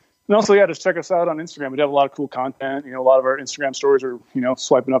 And also, just check us out on Instagram. We have a lot of cool content. A lot of our Instagram stories are,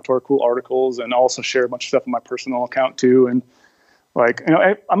 swiping up to our cool articles, and also share a bunch of stuff on my personal account too. And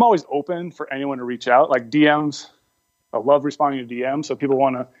I'm always open for anyone to reach out. Like DMs, I love responding to DMs. So if people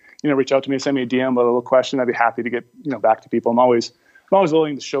want to, reach out to me, send me a DM with a little question, I'd be happy to get, back to people. I'm always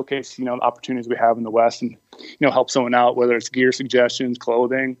willing to showcase, the opportunities we have in the West and, help someone out, whether it's gear suggestions,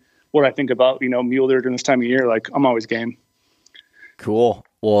 clothing, what I think about, mule deer during this time of year. Like I'm always game. Cool.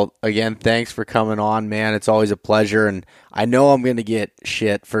 Well, again, thanks for coming on, man. It's always a pleasure. And I know I'm going to get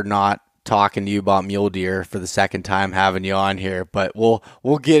shit for not talking to you about mule deer for the second time having you on here, but we'll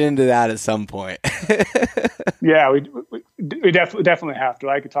get into that at some point. Yeah, we definitely have to.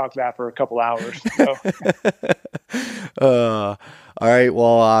 I could talk that for a couple hours. So. All right.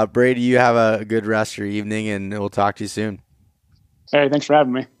 Well, Brady, you have a good rest of your evening, and we'll talk to you soon. Hey, thanks for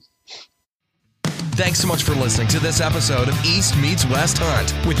having me. Thanks so much for listening to this episode of East Meets West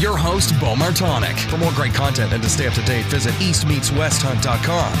Hunt with your host, Bo Martonic. For more great content and to stay up to date, visit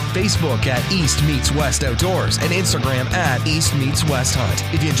eastmeetswesthunt.com, Facebook at East Meets West Outdoors, and Instagram at East Meets West Hunt.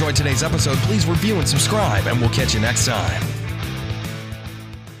 If you enjoyed today's episode, please review and subscribe, and we'll catch you next time.